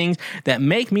smelling things that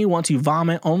make me want to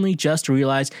vomit only just to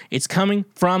realize it's coming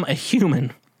from a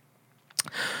human.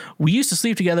 We used to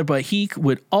sleep together, but he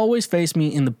would always face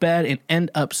me in the bed and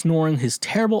end up snoring his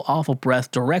terrible, awful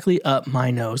breath directly up my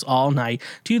nose all night,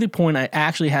 to the point I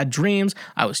actually had dreams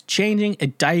I was changing a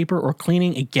diaper or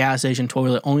cleaning a gas station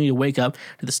toilet, only to wake up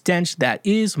to the stench that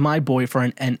is my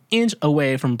boyfriend an inch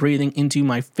away from breathing into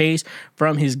my face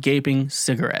from his gaping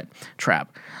cigarette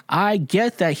trap. I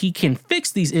get that he can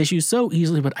fix these issues so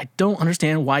easily, but I don't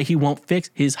understand why he won't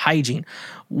fix his hygiene.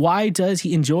 Why does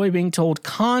he enjoy being told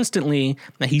constantly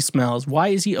that he smells? Why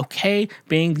is he okay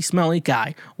being the smelly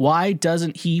guy? Why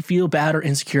doesn't he feel bad or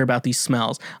insecure about these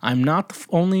smells? I'm not the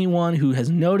only one who has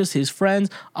noticed his friends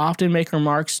often make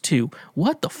remarks too.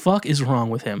 What the fuck is wrong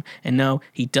with him? And no,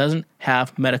 he doesn't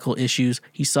have medical issues.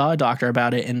 He saw a doctor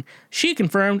about it, and she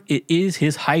confirmed it is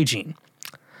his hygiene.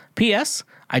 P.S.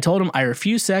 I told him I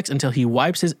refuse sex until he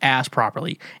wipes his ass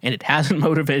properly, and it hasn't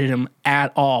motivated him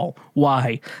at all.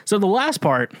 Why? So the last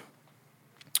part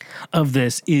of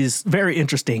this is very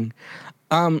interesting.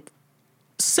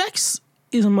 Sex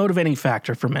is a motivating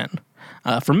factor for men.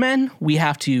 For men, we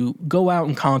have to go out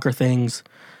and conquer things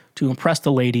to impress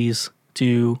the ladies,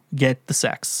 to get the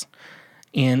sex.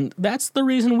 And that's the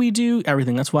reason we do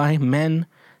everything. That's why men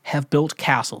have built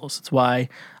castles. That's why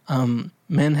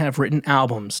men have written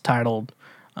albums titled,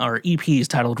 or EPs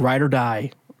titled Ride or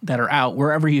Die, that are out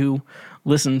wherever you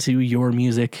listen to your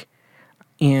music.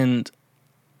 And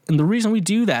the reason we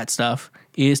do that stuff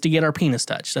is to get our penis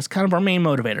touched. That's kind of our main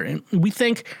motivator. And we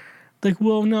think, like,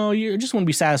 well, no, you just want to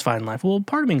be satisfied in life. Well,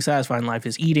 part of being satisfied in life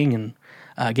is eating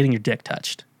and getting your dick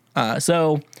touched.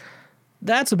 So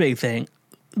that's a big thing.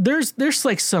 There's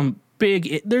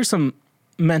some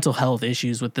mental health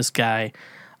issues with this guy.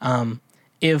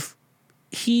 If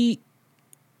he,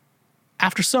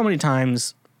 after so many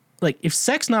times, like, if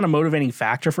sex not a motivating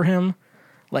factor for him,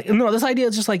 like, no, this idea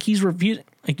is just like he's refusing.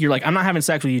 Like, you're like, I'm not having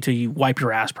sex with you till you wipe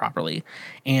your ass properly,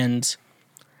 and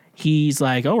he's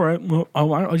like, all right, well,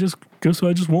 I just guess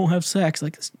I just won't have sex.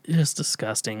 Like, it's just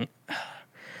disgusting.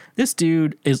 This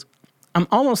dude is, I'm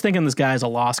almost thinking this guy is a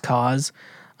lost cause.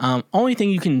 Only thing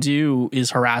you can do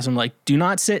is harass him. Like, do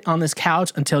not sit on this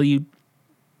couch until you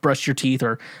brush your teeth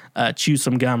or chew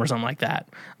some gum or something like that.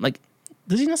 Like,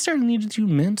 does he necessarily need to do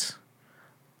mint?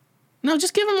 No,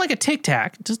 just give him like a Tic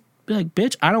Tac. Just be like,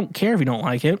 bitch, I don't care if you don't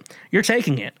like it. You're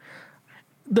taking it.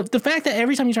 The fact that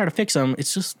every time you try to fix him,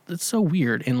 it's so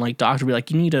weird. And like, doctor be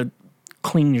like, you need to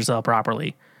clean yourself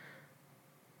properly.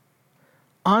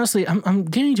 Honestly, I'm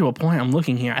getting to a point. I'm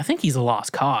looking here. I think he's a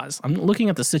lost cause. I'm looking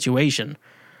at the situation.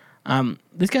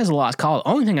 This guy's a lost cause. The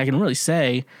only thing I can really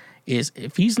say is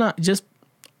if he's not just,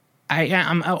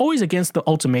 I'm always against the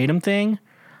ultimatum thing.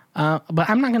 But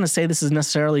I'm not going to say this is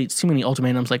necessarily too many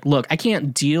ultimatums. Like, look, I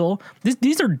can't deal.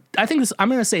 These are, I think this, I'm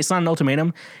going to say it's not an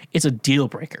ultimatum. It's a deal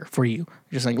breaker for you.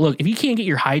 Just like, look, if you can't get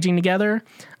your hygiene together,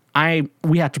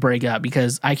 we have to break up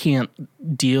because I can't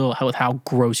deal with how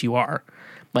gross you are.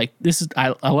 Like, this is,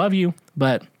 I love you,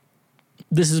 but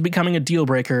this is becoming a deal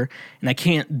breaker and I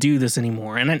can't do this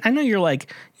anymore. And I know you're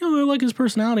like, I like his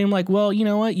personality. I'm like, well, you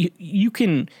know what? You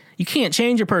can't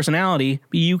change your personality,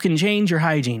 but you can change your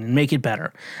hygiene and make it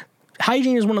better.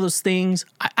 Hygiene is one of those things.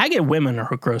 I get women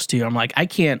are gross too. I'm like, I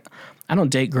don't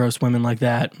date gross women like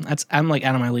that. I'm like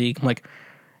out of my league. I'm like,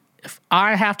 if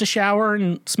I have to shower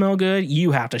and smell good,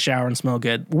 you have to shower and smell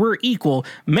good. We're equal.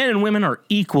 Men and women are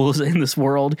equals in this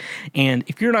world. And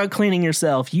if you're not cleaning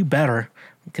yourself, you better,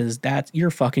 because you're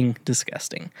fucking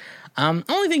disgusting.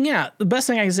 Only thing, the best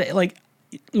thing I can say, like,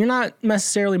 you're not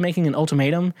necessarily making an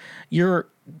ultimatum. You're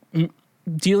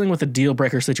dealing with a deal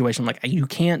breaker situation. Like, you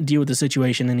can't deal with the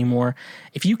situation anymore.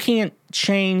 If you can't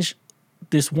change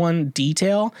this one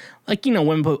detail, like,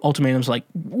 women put ultimatums like,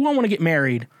 we don't want to get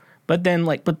married. But then,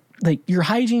 but your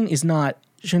hygiene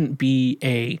shouldn't be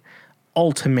a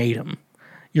ultimatum.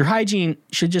 Your hygiene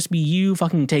should just be you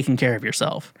fucking taking care of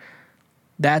yourself.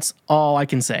 That's all I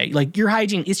can say. Like, your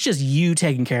hygiene, it's just you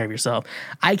taking care of yourself.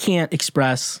 I can't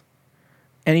express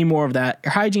any more of that.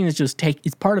 Your hygiene is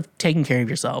it's part of taking care of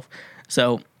yourself.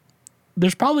 So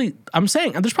there's probably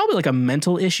like a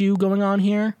mental issue going on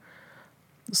here.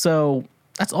 So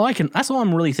that's all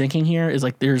I'm really thinking here is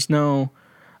like, there's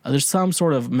some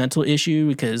sort of mental issue,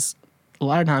 because a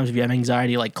lot of times if you have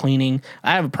anxiety, like cleaning,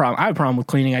 I have a problem with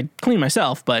cleaning. I clean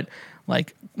myself, but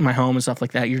like my home and stuff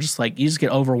like that, you just get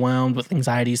overwhelmed with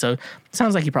anxiety. So it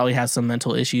sounds like he probably has some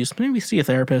mental issues. Maybe see a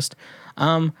therapist.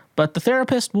 But the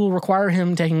therapist will require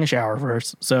him taking a shower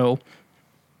first. So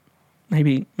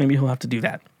maybe he'll have to do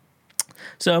that.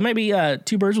 So maybe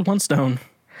 2 birds with 1 stone.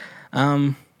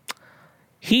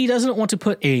 He doesn't want to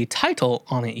put a title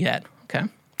on it yet. Okay.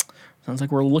 Sounds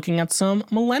like we're looking at some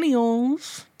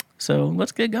millennials. So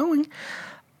let's get going.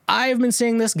 I've been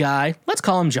seeing this guy. Let's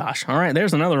call him Josh. All right,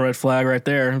 there's another red flag right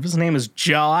there. If his name is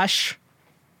Josh,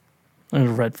 there's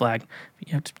a red flag. If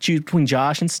you have to choose between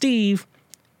Josh and Steve,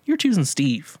 you're choosing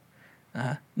Steve.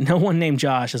 No one named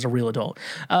Josh is a real adult.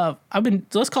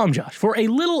 Let's call him Josh. For a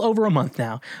little over a month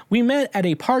now, we met at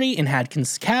a party and had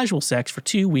casual sex for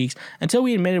 2 weeks until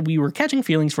we admitted we were catching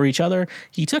feelings for each other.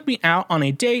 He took me out on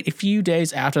a date a few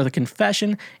days after the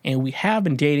confession, and we have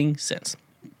been dating since.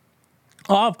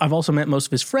 I've also met most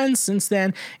of his friends since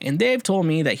then, and they've told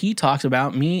me that he talks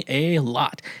about me a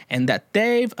lot and that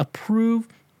they approve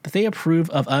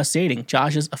of us dating.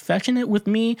 Josh is affectionate with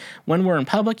me when we're in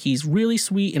public. He's really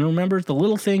sweet and remembers the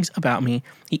little things about me.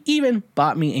 He even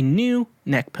bought me a new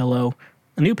pillow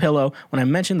when I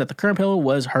mentioned that the current pillow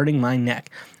was hurting my neck.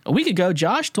 A week ago,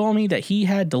 Josh told me that he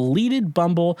had deleted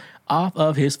Bumble off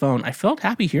of his phone. I felt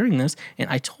happy hearing this, and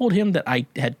I told him that I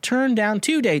had turned down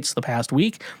 2 dates the past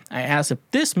week. I asked if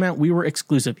this meant we were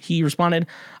exclusive. He responded,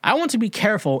 I want to be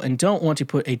careful and don't want to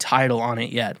put a title on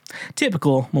it yet.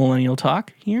 Typical millennial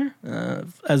talk here.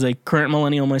 As a current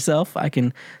millennial myself, I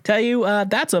can tell you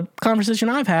that's a conversation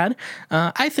I've had.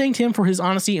 I thanked him for his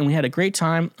honesty, and we had a great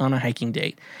time on a hiking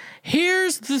date.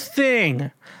 Here's the thing.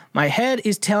 My head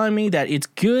is telling me that it's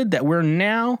good that we're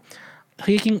now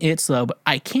taking it slow, but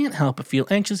I can't help but feel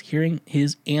anxious hearing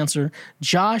his answer.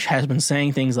 Josh has been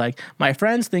saying things like, my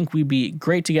friends think we'd be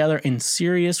great together in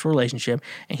serious relationship,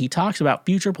 and he talks about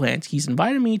future plans. He's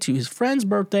invited me to his friend's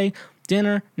birthday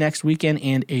dinner next weekend,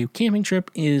 and a camping trip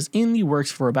is in the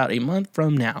works for about a month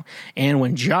from now. And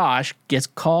when Josh gets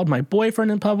called my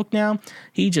boyfriend in public now,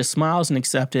 he just smiles and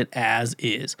accepts it as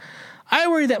is. I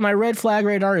worry that my red flag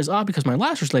radar is off because my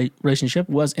last relationship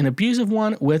was an abusive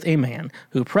one with a man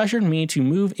who pressured me to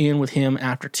move in with him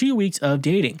after 2 weeks of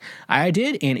dating. I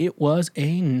did, and it was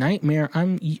a nightmare.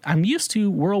 I'm used to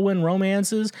whirlwind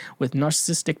romances with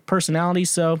narcissistic personalities,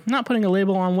 so not putting a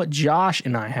label on what Josh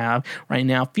and I have right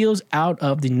now feels out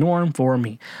of the norm for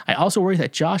me. I also worry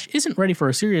that Josh isn't ready for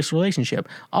a serious relationship.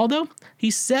 Although he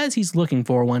says he's looking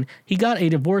for one, he got a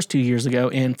divorce 2 years ago,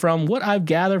 and from what I've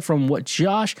gathered from what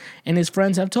Josh and his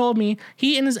friends have told me,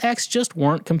 he and his ex just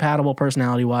weren't compatible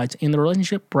personality-wise, and the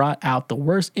relationship brought out the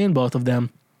worst in both of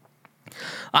them.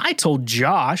 I told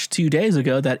Josh 2 days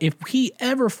ago that if he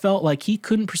ever felt like he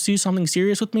couldn't pursue something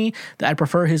serious with me, that I'd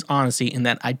prefer his honesty and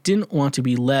that I didn't want to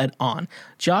be led on.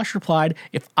 Josh replied,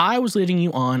 if I was leading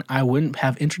you on, I wouldn't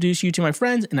have introduced you to my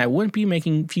friends and I wouldn't be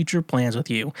making future plans with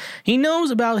you. He knows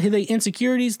about the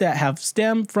insecurities that have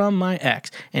stemmed from my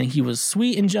ex, and he was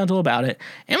sweet and gentle about it.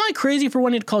 Am I crazy for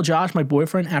wanting to call Josh my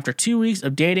boyfriend after 2 weeks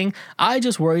of dating? I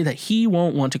just worry that he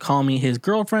won't want to call me his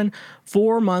girlfriend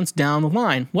 4 months down the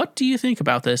line. What do you think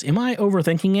about this? Am I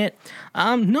overthinking it?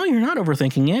 No, you're not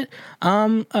overthinking it.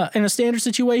 In a standard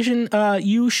situation,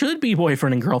 you should be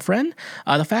boyfriend and girlfriend.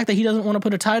 The fact that he doesn't want to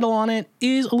put a title on it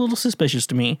is a little suspicious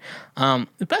to me.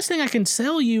 The best thing I can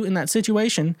tell you in that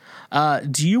situation,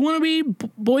 do you want to be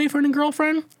boyfriend and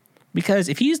girlfriend? Because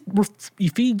if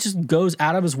he just goes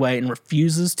out of his way and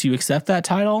refuses to accept that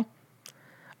title,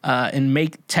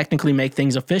 and technically make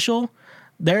things official,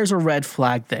 there's a red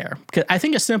flag there. Because I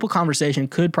think a simple conversation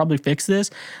could probably fix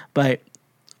this, but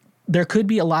there could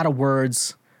be a lot of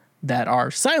words that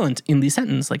are silent in the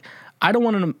sentence. Like, I don't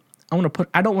want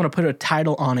to put a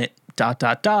title on it, ...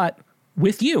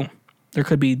 with you. There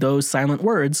could be those silent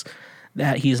words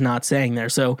that he's not saying there.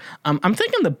 So I'm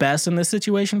thinking the best in this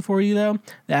situation for you, though,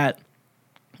 that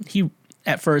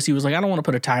at first he was like, I don't want to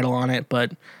put a title on it,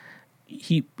 but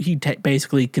he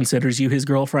basically considers you his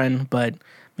girlfriend, but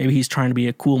maybe he's trying to be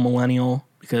a cool millennial,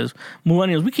 because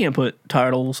millennials, we can't put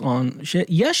titles on shit.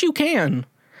 Yes, you can.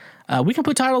 We can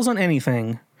put titles on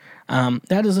anything.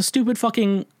 That is a stupid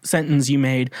fucking sentence you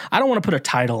made. I don't want to put a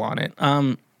title on it.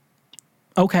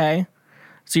 Okay.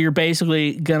 So you're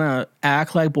basically gonna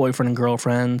act like boyfriend and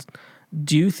girlfriend,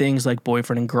 do things like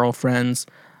boyfriend and girlfriends,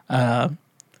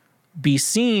 be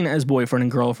seen as boyfriend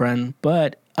and girlfriend,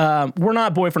 but we're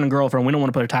not boyfriend and girlfriend. We don't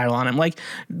want to put a title on him. Like,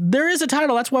 there is a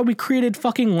title. That's why we created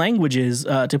fucking languages,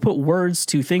 to put words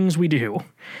to things we do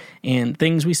and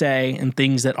things we say and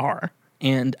things that are.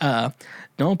 And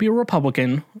don't be a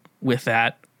Republican with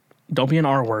that. Don't be an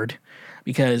R word,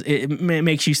 because it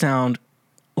makes you sound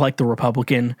like the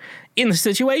Republican in the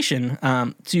situation.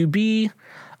 To be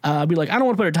like, I don't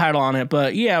want to put a title on it,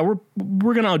 but yeah,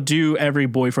 we're gonna do every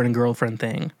boyfriend and girlfriend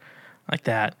thing like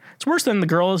that. It's worse than the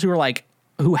girls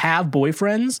who have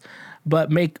boyfriends but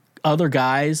make other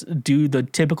guys do the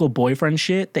typical boyfriend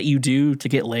shit that you do to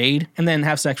get laid and then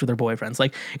have sex with their boyfriends.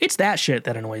 Like, it's that shit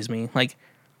that annoys me. Like,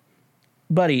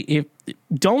 buddy,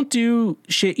 don't do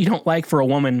shit you don't like for a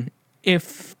woman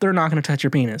if they're not going to touch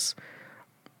your penis.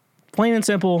 Plain and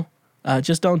simple,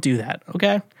 just don't do that,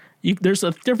 okay? There's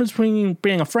a difference between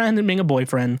being a friend and being a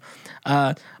boyfriend.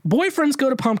 Boyfriends go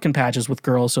to pumpkin patches with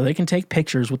girls so they can take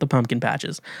pictures with the pumpkin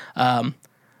patches.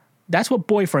 That's what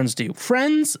boyfriends do.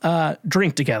 Friends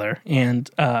drink together and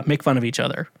make fun of each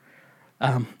other.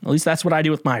 At least that's what I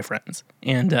do with my friends.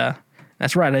 And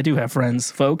that's right, I do have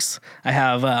friends, folks. I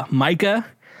have Micah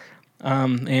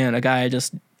and a guy I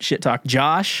just shit-talked,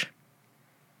 Josh,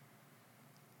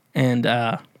 and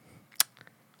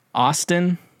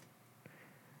Austin,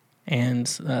 and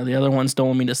the other ones don't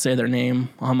want me to say their name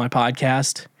on my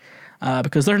podcast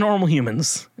because they're normal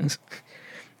humans.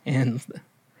 And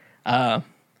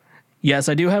yes,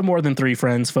 I do have more than 3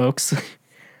 friends, folks.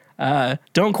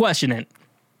 Don't question it.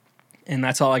 And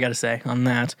that's all I got to say on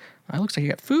that. It looks like I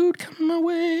got food coming my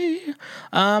way.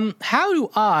 How do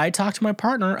I talk to my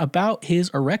partner about his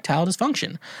erectile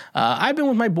dysfunction? I've been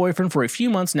with my boyfriend for a few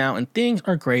months now, and things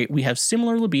are great. We have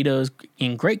similar libidos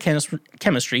in great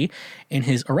chemistry, and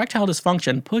his erectile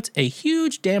dysfunction puts a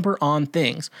huge damper on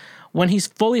things. When he's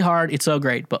fully hard, it's so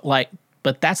great, but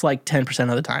that's like 10%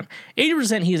 of the time.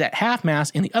 80% he's at half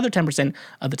mass, and the other 10%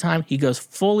 of the time he goes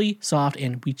fully soft,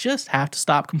 and we just have to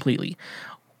stop completely.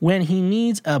 When he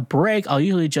needs a break, I'll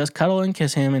usually just cuddle and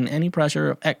kiss him in any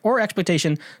pressure or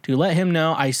expectation to let him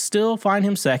know I still find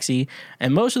him sexy.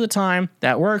 And most of the time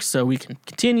that works, so we can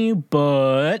continue.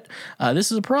 But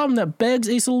this is a problem that begs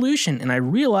a solution. And I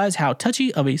realize how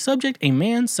touchy of a subject a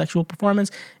man's sexual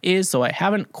performance is, so I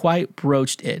haven't quite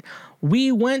broached it.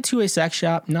 We went to a sex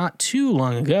shop not too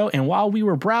long ago, and while we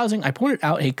were browsing, I pointed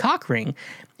out a cock ring.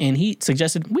 And he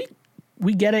suggested,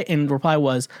 we get it. And the reply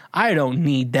was, I don't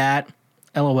need that.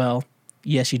 LOL.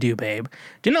 Yes, you do, babe.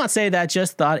 Did not say that,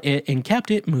 just thought it and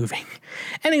kept it moving.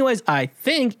 Anyways, I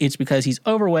think it's because he's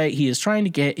overweight. He is trying to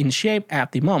get in shape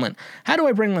at the moment. How do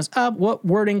I bring this up? What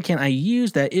wording can I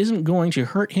use that isn't going to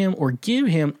hurt him or give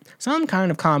him some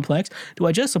kind of complex? Do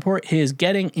I just support his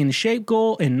getting in shape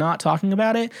goal and not talking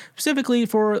about it? Specifically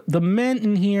for the men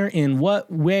in here, in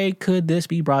what way could this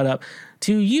be brought up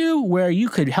to you where you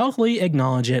could healthily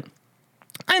acknowledge it?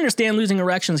 I understand losing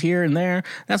erections here and there.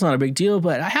 That's not a big deal,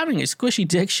 but having a squishy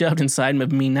dick shoved inside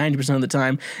of me 90% of the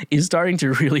time is starting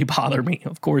to really bother me.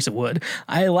 Of course it would.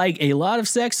 I like a lot of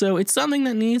sex, so it's something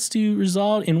that needs to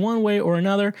resolve in one way or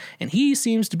another, and he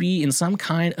seems to be in some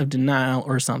kind of denial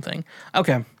or something.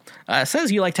 Okay.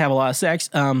 Says you like to have a lot of sex.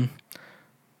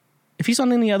 If he's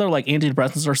on any other like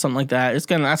antidepressants or something like that,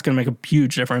 that's gonna make a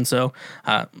huge difference. So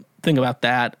think about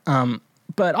that.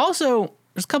 But also,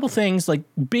 there's a couple things, like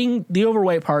being the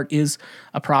overweight part is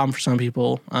a problem for some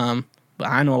people. But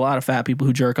I know a lot of fat people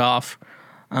who jerk off.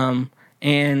 And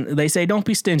they say, don't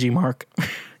be stingy, Mark.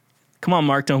 Come on,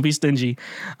 Mark, don't be stingy.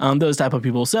 Those type of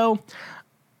people. So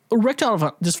erectile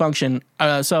dysfunction.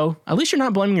 So at least you're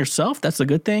not blaming yourself. That's a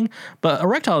good thing. But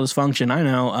erectile dysfunction, I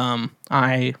know.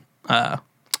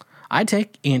 I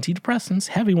take antidepressants,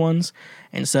 heavy ones,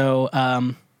 and so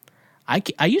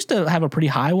I used to have a pretty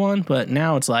high one, but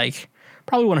now it's like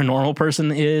probably what a normal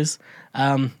person is.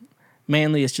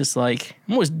 Mainly, it's just like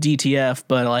I'm always DTF,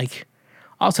 but like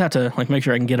I also have to like make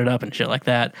sure I can get it up and shit like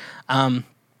that. But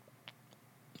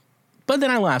then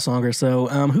I last longer. So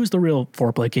who's the real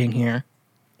foreplay king here?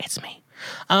 It's me.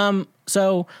 But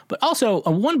also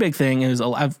one big thing is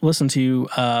I've listened to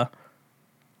a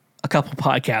couple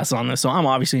podcasts on this, so I'm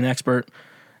obviously an expert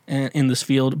in this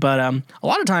field. But a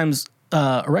lot of times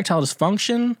erectile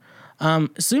dysfunction,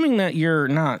 assuming that you're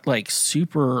not like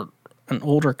super an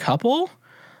older couple,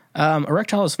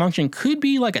 erectile dysfunction could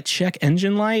be like a check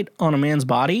engine light on a man's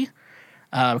body.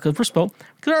 Because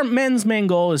our men's main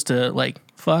goal is to like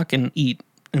fuck and eat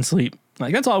and sleep.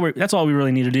 Like that's all we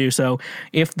really need to do. So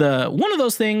if one of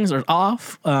those things are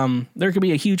off, there could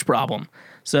be a huge problem.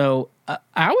 So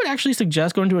I would actually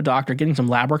suggest going to a doctor, getting some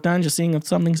lab work done, just seeing if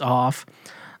something's off.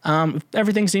 If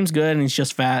everything seems good and he's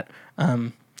just fat,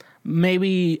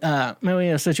 maybe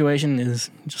a situation is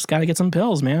just got to get some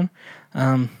pills, man.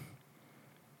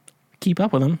 Keep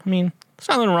up with them. I mean, there's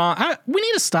nothing wrong. We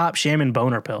need to stop shaming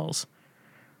boner pills.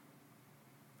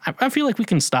 I feel like we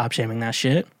can stop shaming that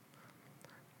shit.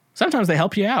 Sometimes they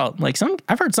help you out. Like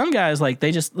I've heard some guys like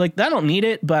they just like I don't need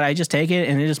it, but I just take it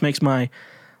and it just makes my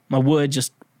wood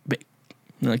just big,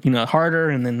 like harder,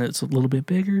 and then it's a little bit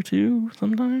bigger too.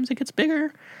 Sometimes it gets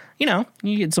bigger. You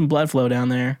get some blood flow down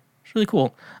there. It's really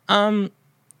cool.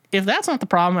 If that's not the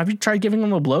problem, have you tried giving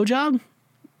them a blowjob?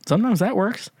 Sometimes that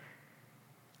works.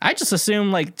 I just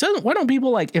assume like why don't people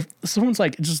like if someone's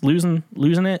like just losing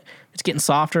it, it's getting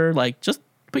softer, like just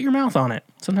put your mouth on it.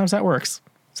 Sometimes that works.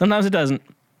 Sometimes it doesn't.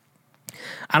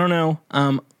 I don't know.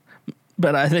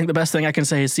 But I think the best thing I can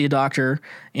say is see a doctor,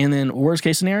 and then worst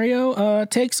case scenario,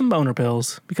 take some boner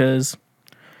pills, because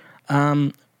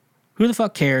who the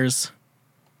fuck cares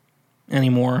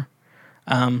anymore?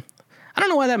 I don't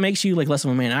know why that makes you like less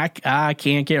of a man. I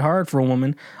can't get hard for a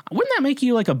woman. Wouldn't that make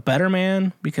you like a better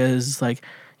man? Because like,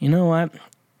 you know what?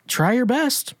 Try your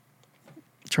best.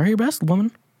 Try your best,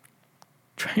 woman.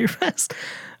 Try your best.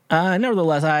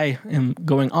 Nevertheless, I am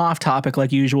going off topic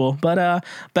like usual, but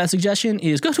best suggestion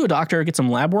is go to a doctor, get some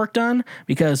lab work done,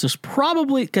 because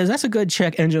that's a good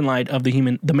check engine light of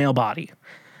the male body.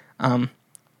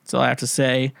 That's all I have to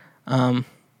say. I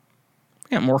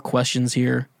got more questions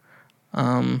here.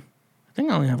 I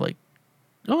think I only have I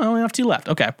only have 2 left.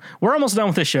 Okay. We're almost done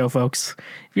with this show, folks.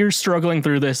 If you're struggling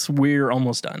through this, we're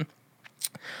almost done.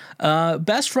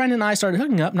 Best friend and I started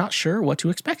hooking up, not sure what to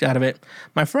expect out of it.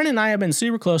 My friend and I have been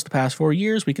super close the past 4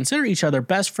 years. We consider each other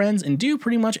best friends and do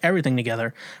pretty much everything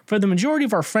together. For the majority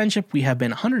of our friendship, we have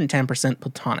been 110%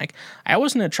 platonic. I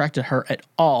wasn't attracted to her at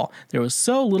all. There was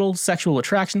so little sexual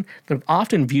attraction that I've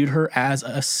often viewed her as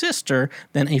a sister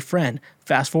than a friend.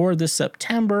 Fast forward this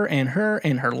September, and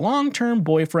her long-term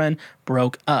boyfriend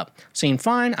broke up. Seemed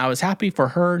fine. I was happy for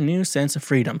her new sense of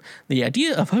freedom. The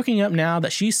idea of hooking up now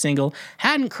that she's single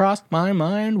hadn't crossed my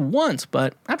mind once,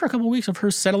 but after a couple weeks of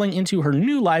her settling into her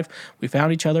new life, we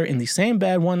found each other in the same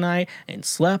bed one night and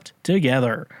slept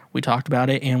together. We talked about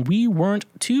it, and we weren't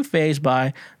too fazed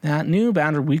by that new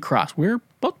boundary we crossed. We're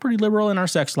both pretty liberal in our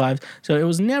sex lives, so it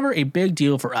was never a big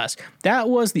deal for us. That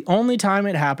was the only time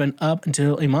it happened up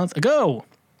until a month ago.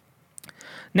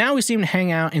 Now we seem to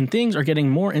hang out and things are getting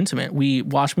more intimate. We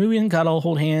watch movies and cuddle,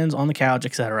 hold hands on the couch,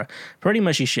 etc. Pretty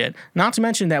mushy shit. Not to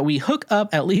mention that we hook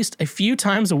up at least a few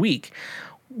times a week.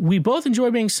 We both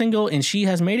enjoy being single, and she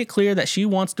has made it clear that she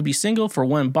wants to be single for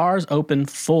when bars open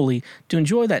fully, to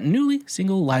enjoy that newly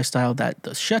single lifestyle that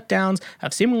the shutdowns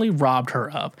have seemingly robbed her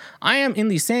of. I am in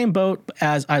the same boat,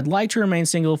 as I'd like to remain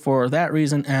single for that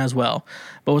reason as well.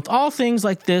 But with all things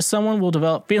like this, someone will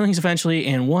develop feelings eventually,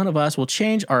 and one of us will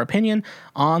change our opinion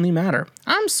on the matter.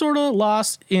 I'm sort of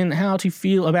lost in how to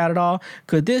feel about it all.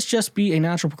 Could this just be a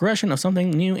natural progression of something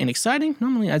new and exciting?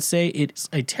 Normally, I'd say it's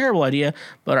a terrible idea,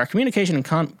 but our communication and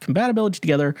compatibility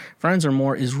together, friends or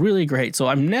more, is really great. So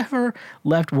I'm never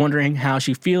left wondering how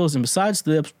she feels, and besides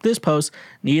this post,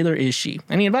 neither is she.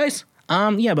 Any advice?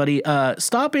 Yeah, buddy.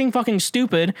 Stop being fucking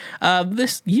stupid.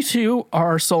 You two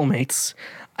are soulmates.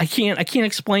 I can't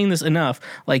explain this enough.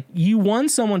 Like, you want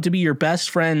someone to be your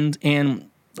best friend and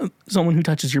someone who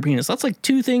touches your penis. That's like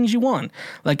 2 things you want.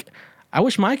 Like, I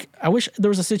wish there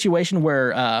was a situation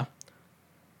where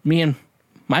me and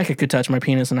Micah could touch my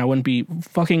penis and I wouldn't be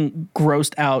fucking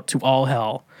grossed out to all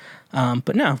hell.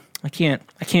 But no, I can't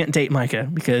date Micah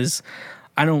because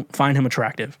I don't find him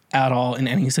attractive at all in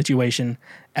any situation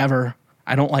ever.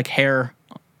 I don't like hair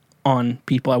on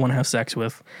people I want to have sex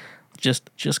with. Just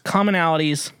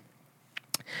commonalities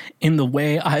in the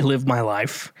way I live my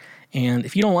life. And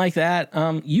if you don't like that,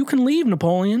 you can leave,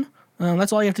 Napoleon.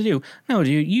 That's all you have to do. No,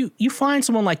 dude, you find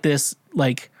someone like this,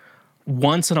 like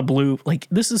once in a blue, like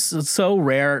this is so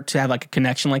rare to have like a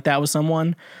connection like that with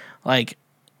someone. Like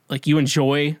you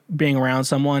enjoy being around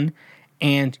someone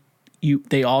and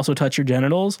they also touch your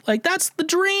genitals. Like that's the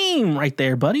dream right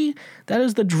there, buddy. That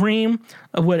is the dream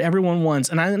of what everyone wants.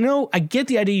 And I know I get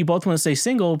the idea you both want to stay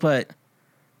single, but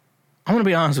I'm going to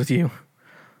be honest with you.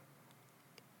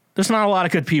 There's not a lot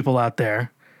of good people out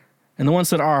there. And the ones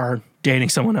that are dating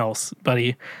someone else,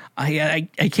 buddy, I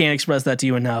can't express that to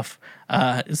you enough.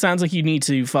 It sounds like you need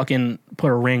to fucking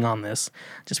put a ring on this.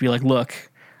 Just be like, look,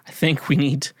 I think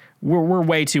we're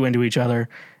way too into each other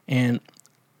and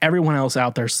everyone else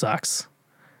out there sucks.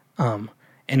 And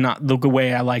not the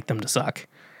way I like them to suck.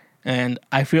 And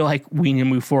I feel like we need to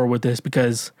move forward with this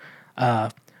because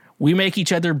we make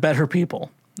each other better people.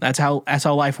 That's how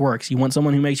life works. You want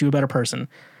someone who makes you a better person.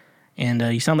 And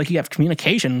you sound like you have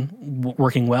communication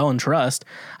working well and trust.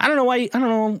 I don't know why. I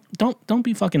don't know. Don't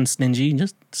be fucking stingy.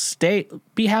 Just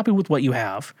be happy with what you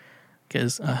have.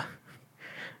 Because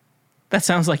that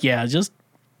sounds like, yeah, just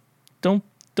don't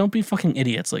be fucking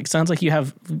idiots. Like, sounds like you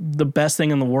have the best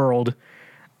thing in the world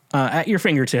at your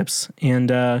fingertips. And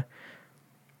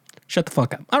shut the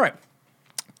fuck up. All right.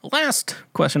 Last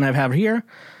question I have here.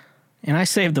 And I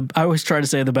always try to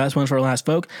save the best ones for last,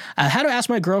 folk. How to ask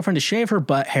my girlfriend to shave her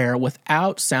butt hair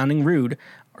without sounding rude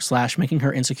 / making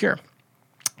her insecure.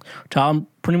 Tom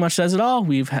pretty much says it all.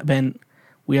 We have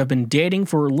been dating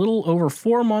for a little over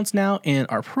 4 months now and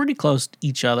are pretty close to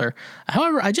each other.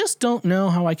 However, I just don't know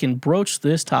how I can broach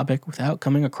this topic without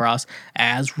coming across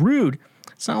as rude.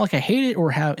 It's not like I hate it or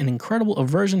have an incredible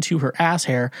aversion to her ass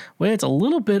hair, but it's a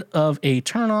little bit of a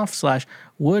turnoff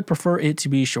 / would prefer it to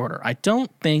be shorter. I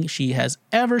don't think she has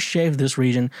ever shaved this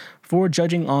region for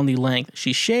judging on the length.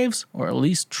 She shaves, or at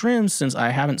least trims, since I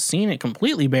haven't seen it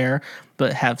completely bare,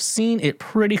 but have seen it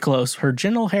pretty close. Her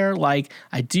genital hair like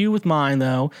I do with mine,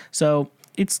 though, so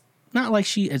it's not like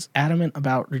she is adamant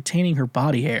about retaining her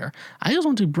body hair. I just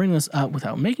want to bring this up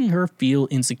without making her feel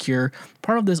insecure.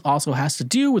 Part of this also has to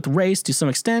do with race to some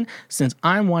extent, since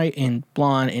I'm white and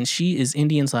blonde and she is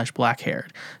Indian / black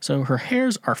haired. So her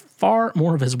hairs are far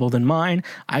more visible than mine.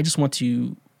 I just want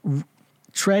to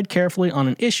tread carefully on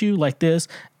an issue like this.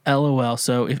 LOL.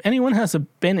 So if anyone has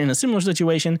been in a similar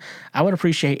situation, I would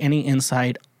appreciate any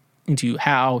insight into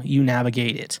how you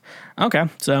navigate it. Okay,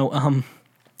 so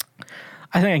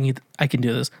I think I can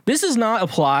do this. This does not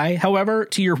apply, however,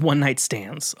 to your one-night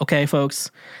stands. Okay, folks?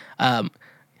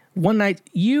 One night,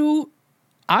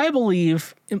 I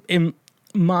believe in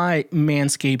my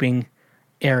manscaping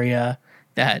area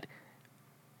that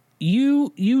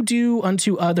you do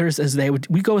unto others as they would.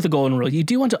 We go with the golden rule. You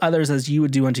do unto others as you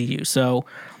would do unto you. So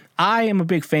I am a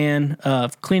big fan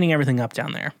of cleaning everything up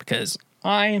down there because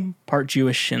I'm part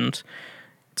Jewish and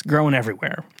it's growing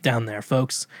everywhere down there,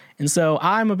 folks. And so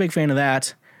I'm a big fan of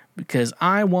that because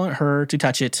I want her to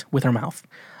touch it with her mouth.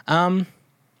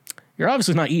 You're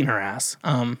obviously not eating her ass.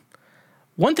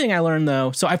 One thing I learned,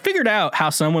 though, so I figured out how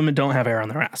some women don't have hair on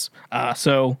their ass.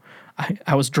 So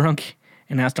I was drunk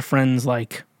and asked a friend's,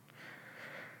 like,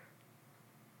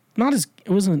 it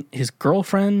wasn't his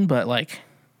girlfriend, but, like,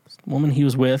 the woman he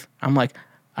was with. I'm like,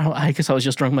 I guess I was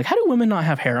just drunk. I'm like, how do women not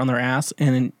have hair on their ass?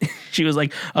 And she was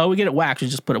like, oh, we get it waxed. We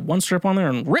just put one strip on there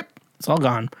and rip, it's all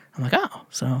gone. I'm like, oh,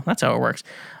 so that's how it works.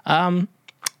 That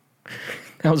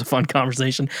was a fun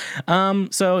conversation.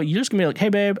 So you're just gonna be like, hey,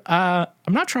 babe, I'm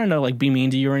not trying to like be mean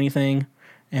to you or anything,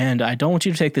 and I don't want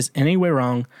you to take this any way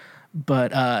wrong,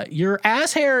 but your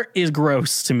ass hair is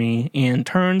gross to me and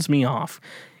turns me off.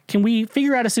 Can we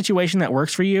figure out a situation that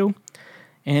works for you?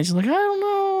 And she's like, I don't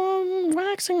know,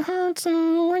 waxing hurts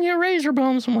and when you razor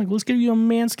bumps. I'm like, let's give you a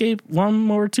Manscaped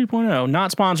Lawnmower 2.0.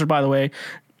 Not sponsored, by the way.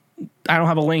 I don't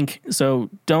have a link, so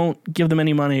don't give them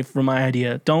any money for my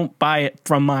idea. Don't buy it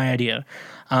from my idea.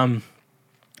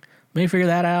 Maybe figure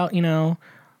that out, you know.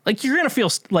 Like, you're going to feel,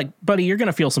 like, buddy, you're going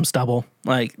to feel some stubble.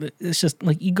 Like, it's just,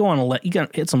 like, you go on you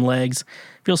got to hit some legs,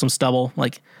 feel some stubble.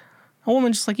 Like, a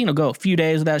woman just, like, you know, go a few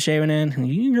days without shaving in, and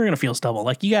you're going to feel stubble.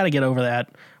 Like, you got to get over that.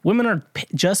 Women are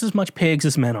just as much pigs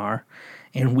as men are,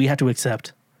 and we have to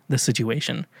accept this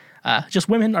situation. Just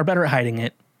women are better at hiding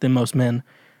it than most men.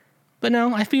 But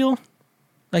no, I feel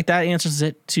like that answers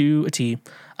it to a T.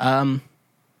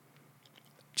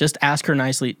 Just ask her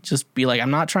nicely. Just be like, I'm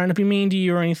not trying to be mean to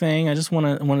you or anything. I just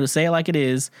wanted to say it like it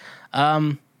is.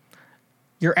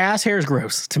 Your ass hair is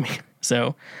gross to me.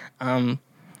 So,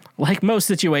 like most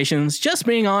situations, just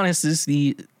being honest is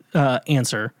the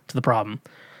answer to the problem.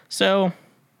 So,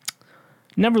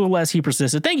 nevertheless, he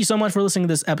persisted. Thank you so much for listening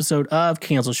to this episode of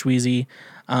Cancel Shweezy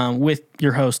with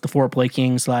your host, the Foreplay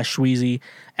King / Shweezy,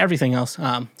 everything else.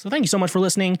 So thank you so much for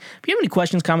listening. If you have any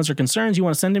questions, comments, or concerns you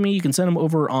want to send to me, you can send them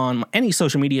over on any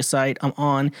social media site I'm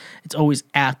on. It's always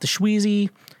at the Shweezy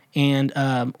and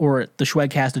or the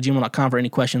Shwegcast@gmail.com for any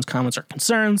questions, comments, or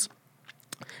concerns.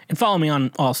 And follow me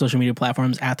on all social media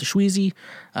platforms at the Shweezy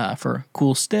for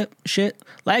cool shit.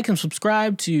 Like and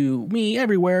subscribe to me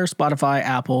everywhere: Spotify,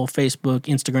 Apple, Facebook,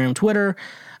 Instagram, Twitter,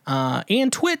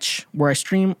 and Twitch, where I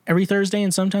stream every Thursday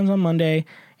and sometimes on Monday.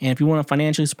 And if you want to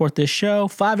financially support this show,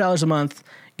 $5 a month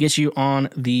gets you on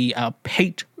the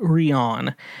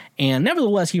Patreon. And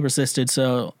nevertheless, he persisted.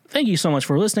 So thank you so much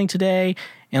for listening today.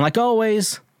 And like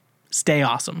always, stay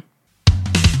awesome.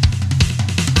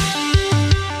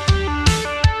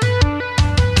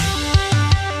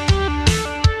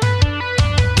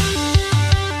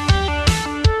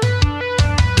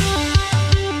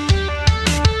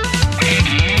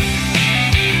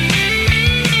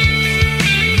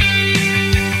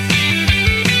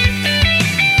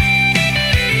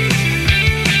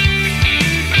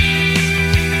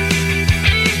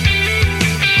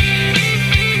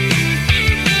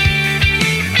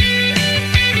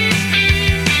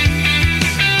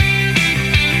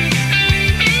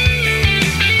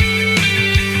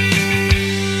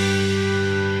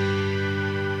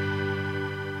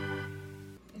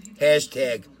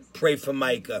 Hashtag pray for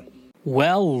Micah.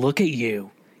 Well, look at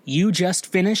you. You just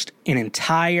finished an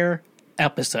entire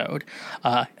episode.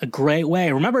 A great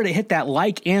way. Remember to hit that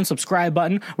like and subscribe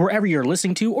button wherever you're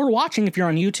listening to or watching if you're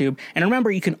on YouTube. And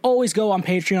remember, you can always go on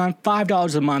Patreon,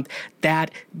 $5 a month.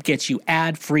 That gets you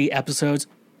ad-free episodes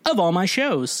of all my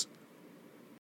shows.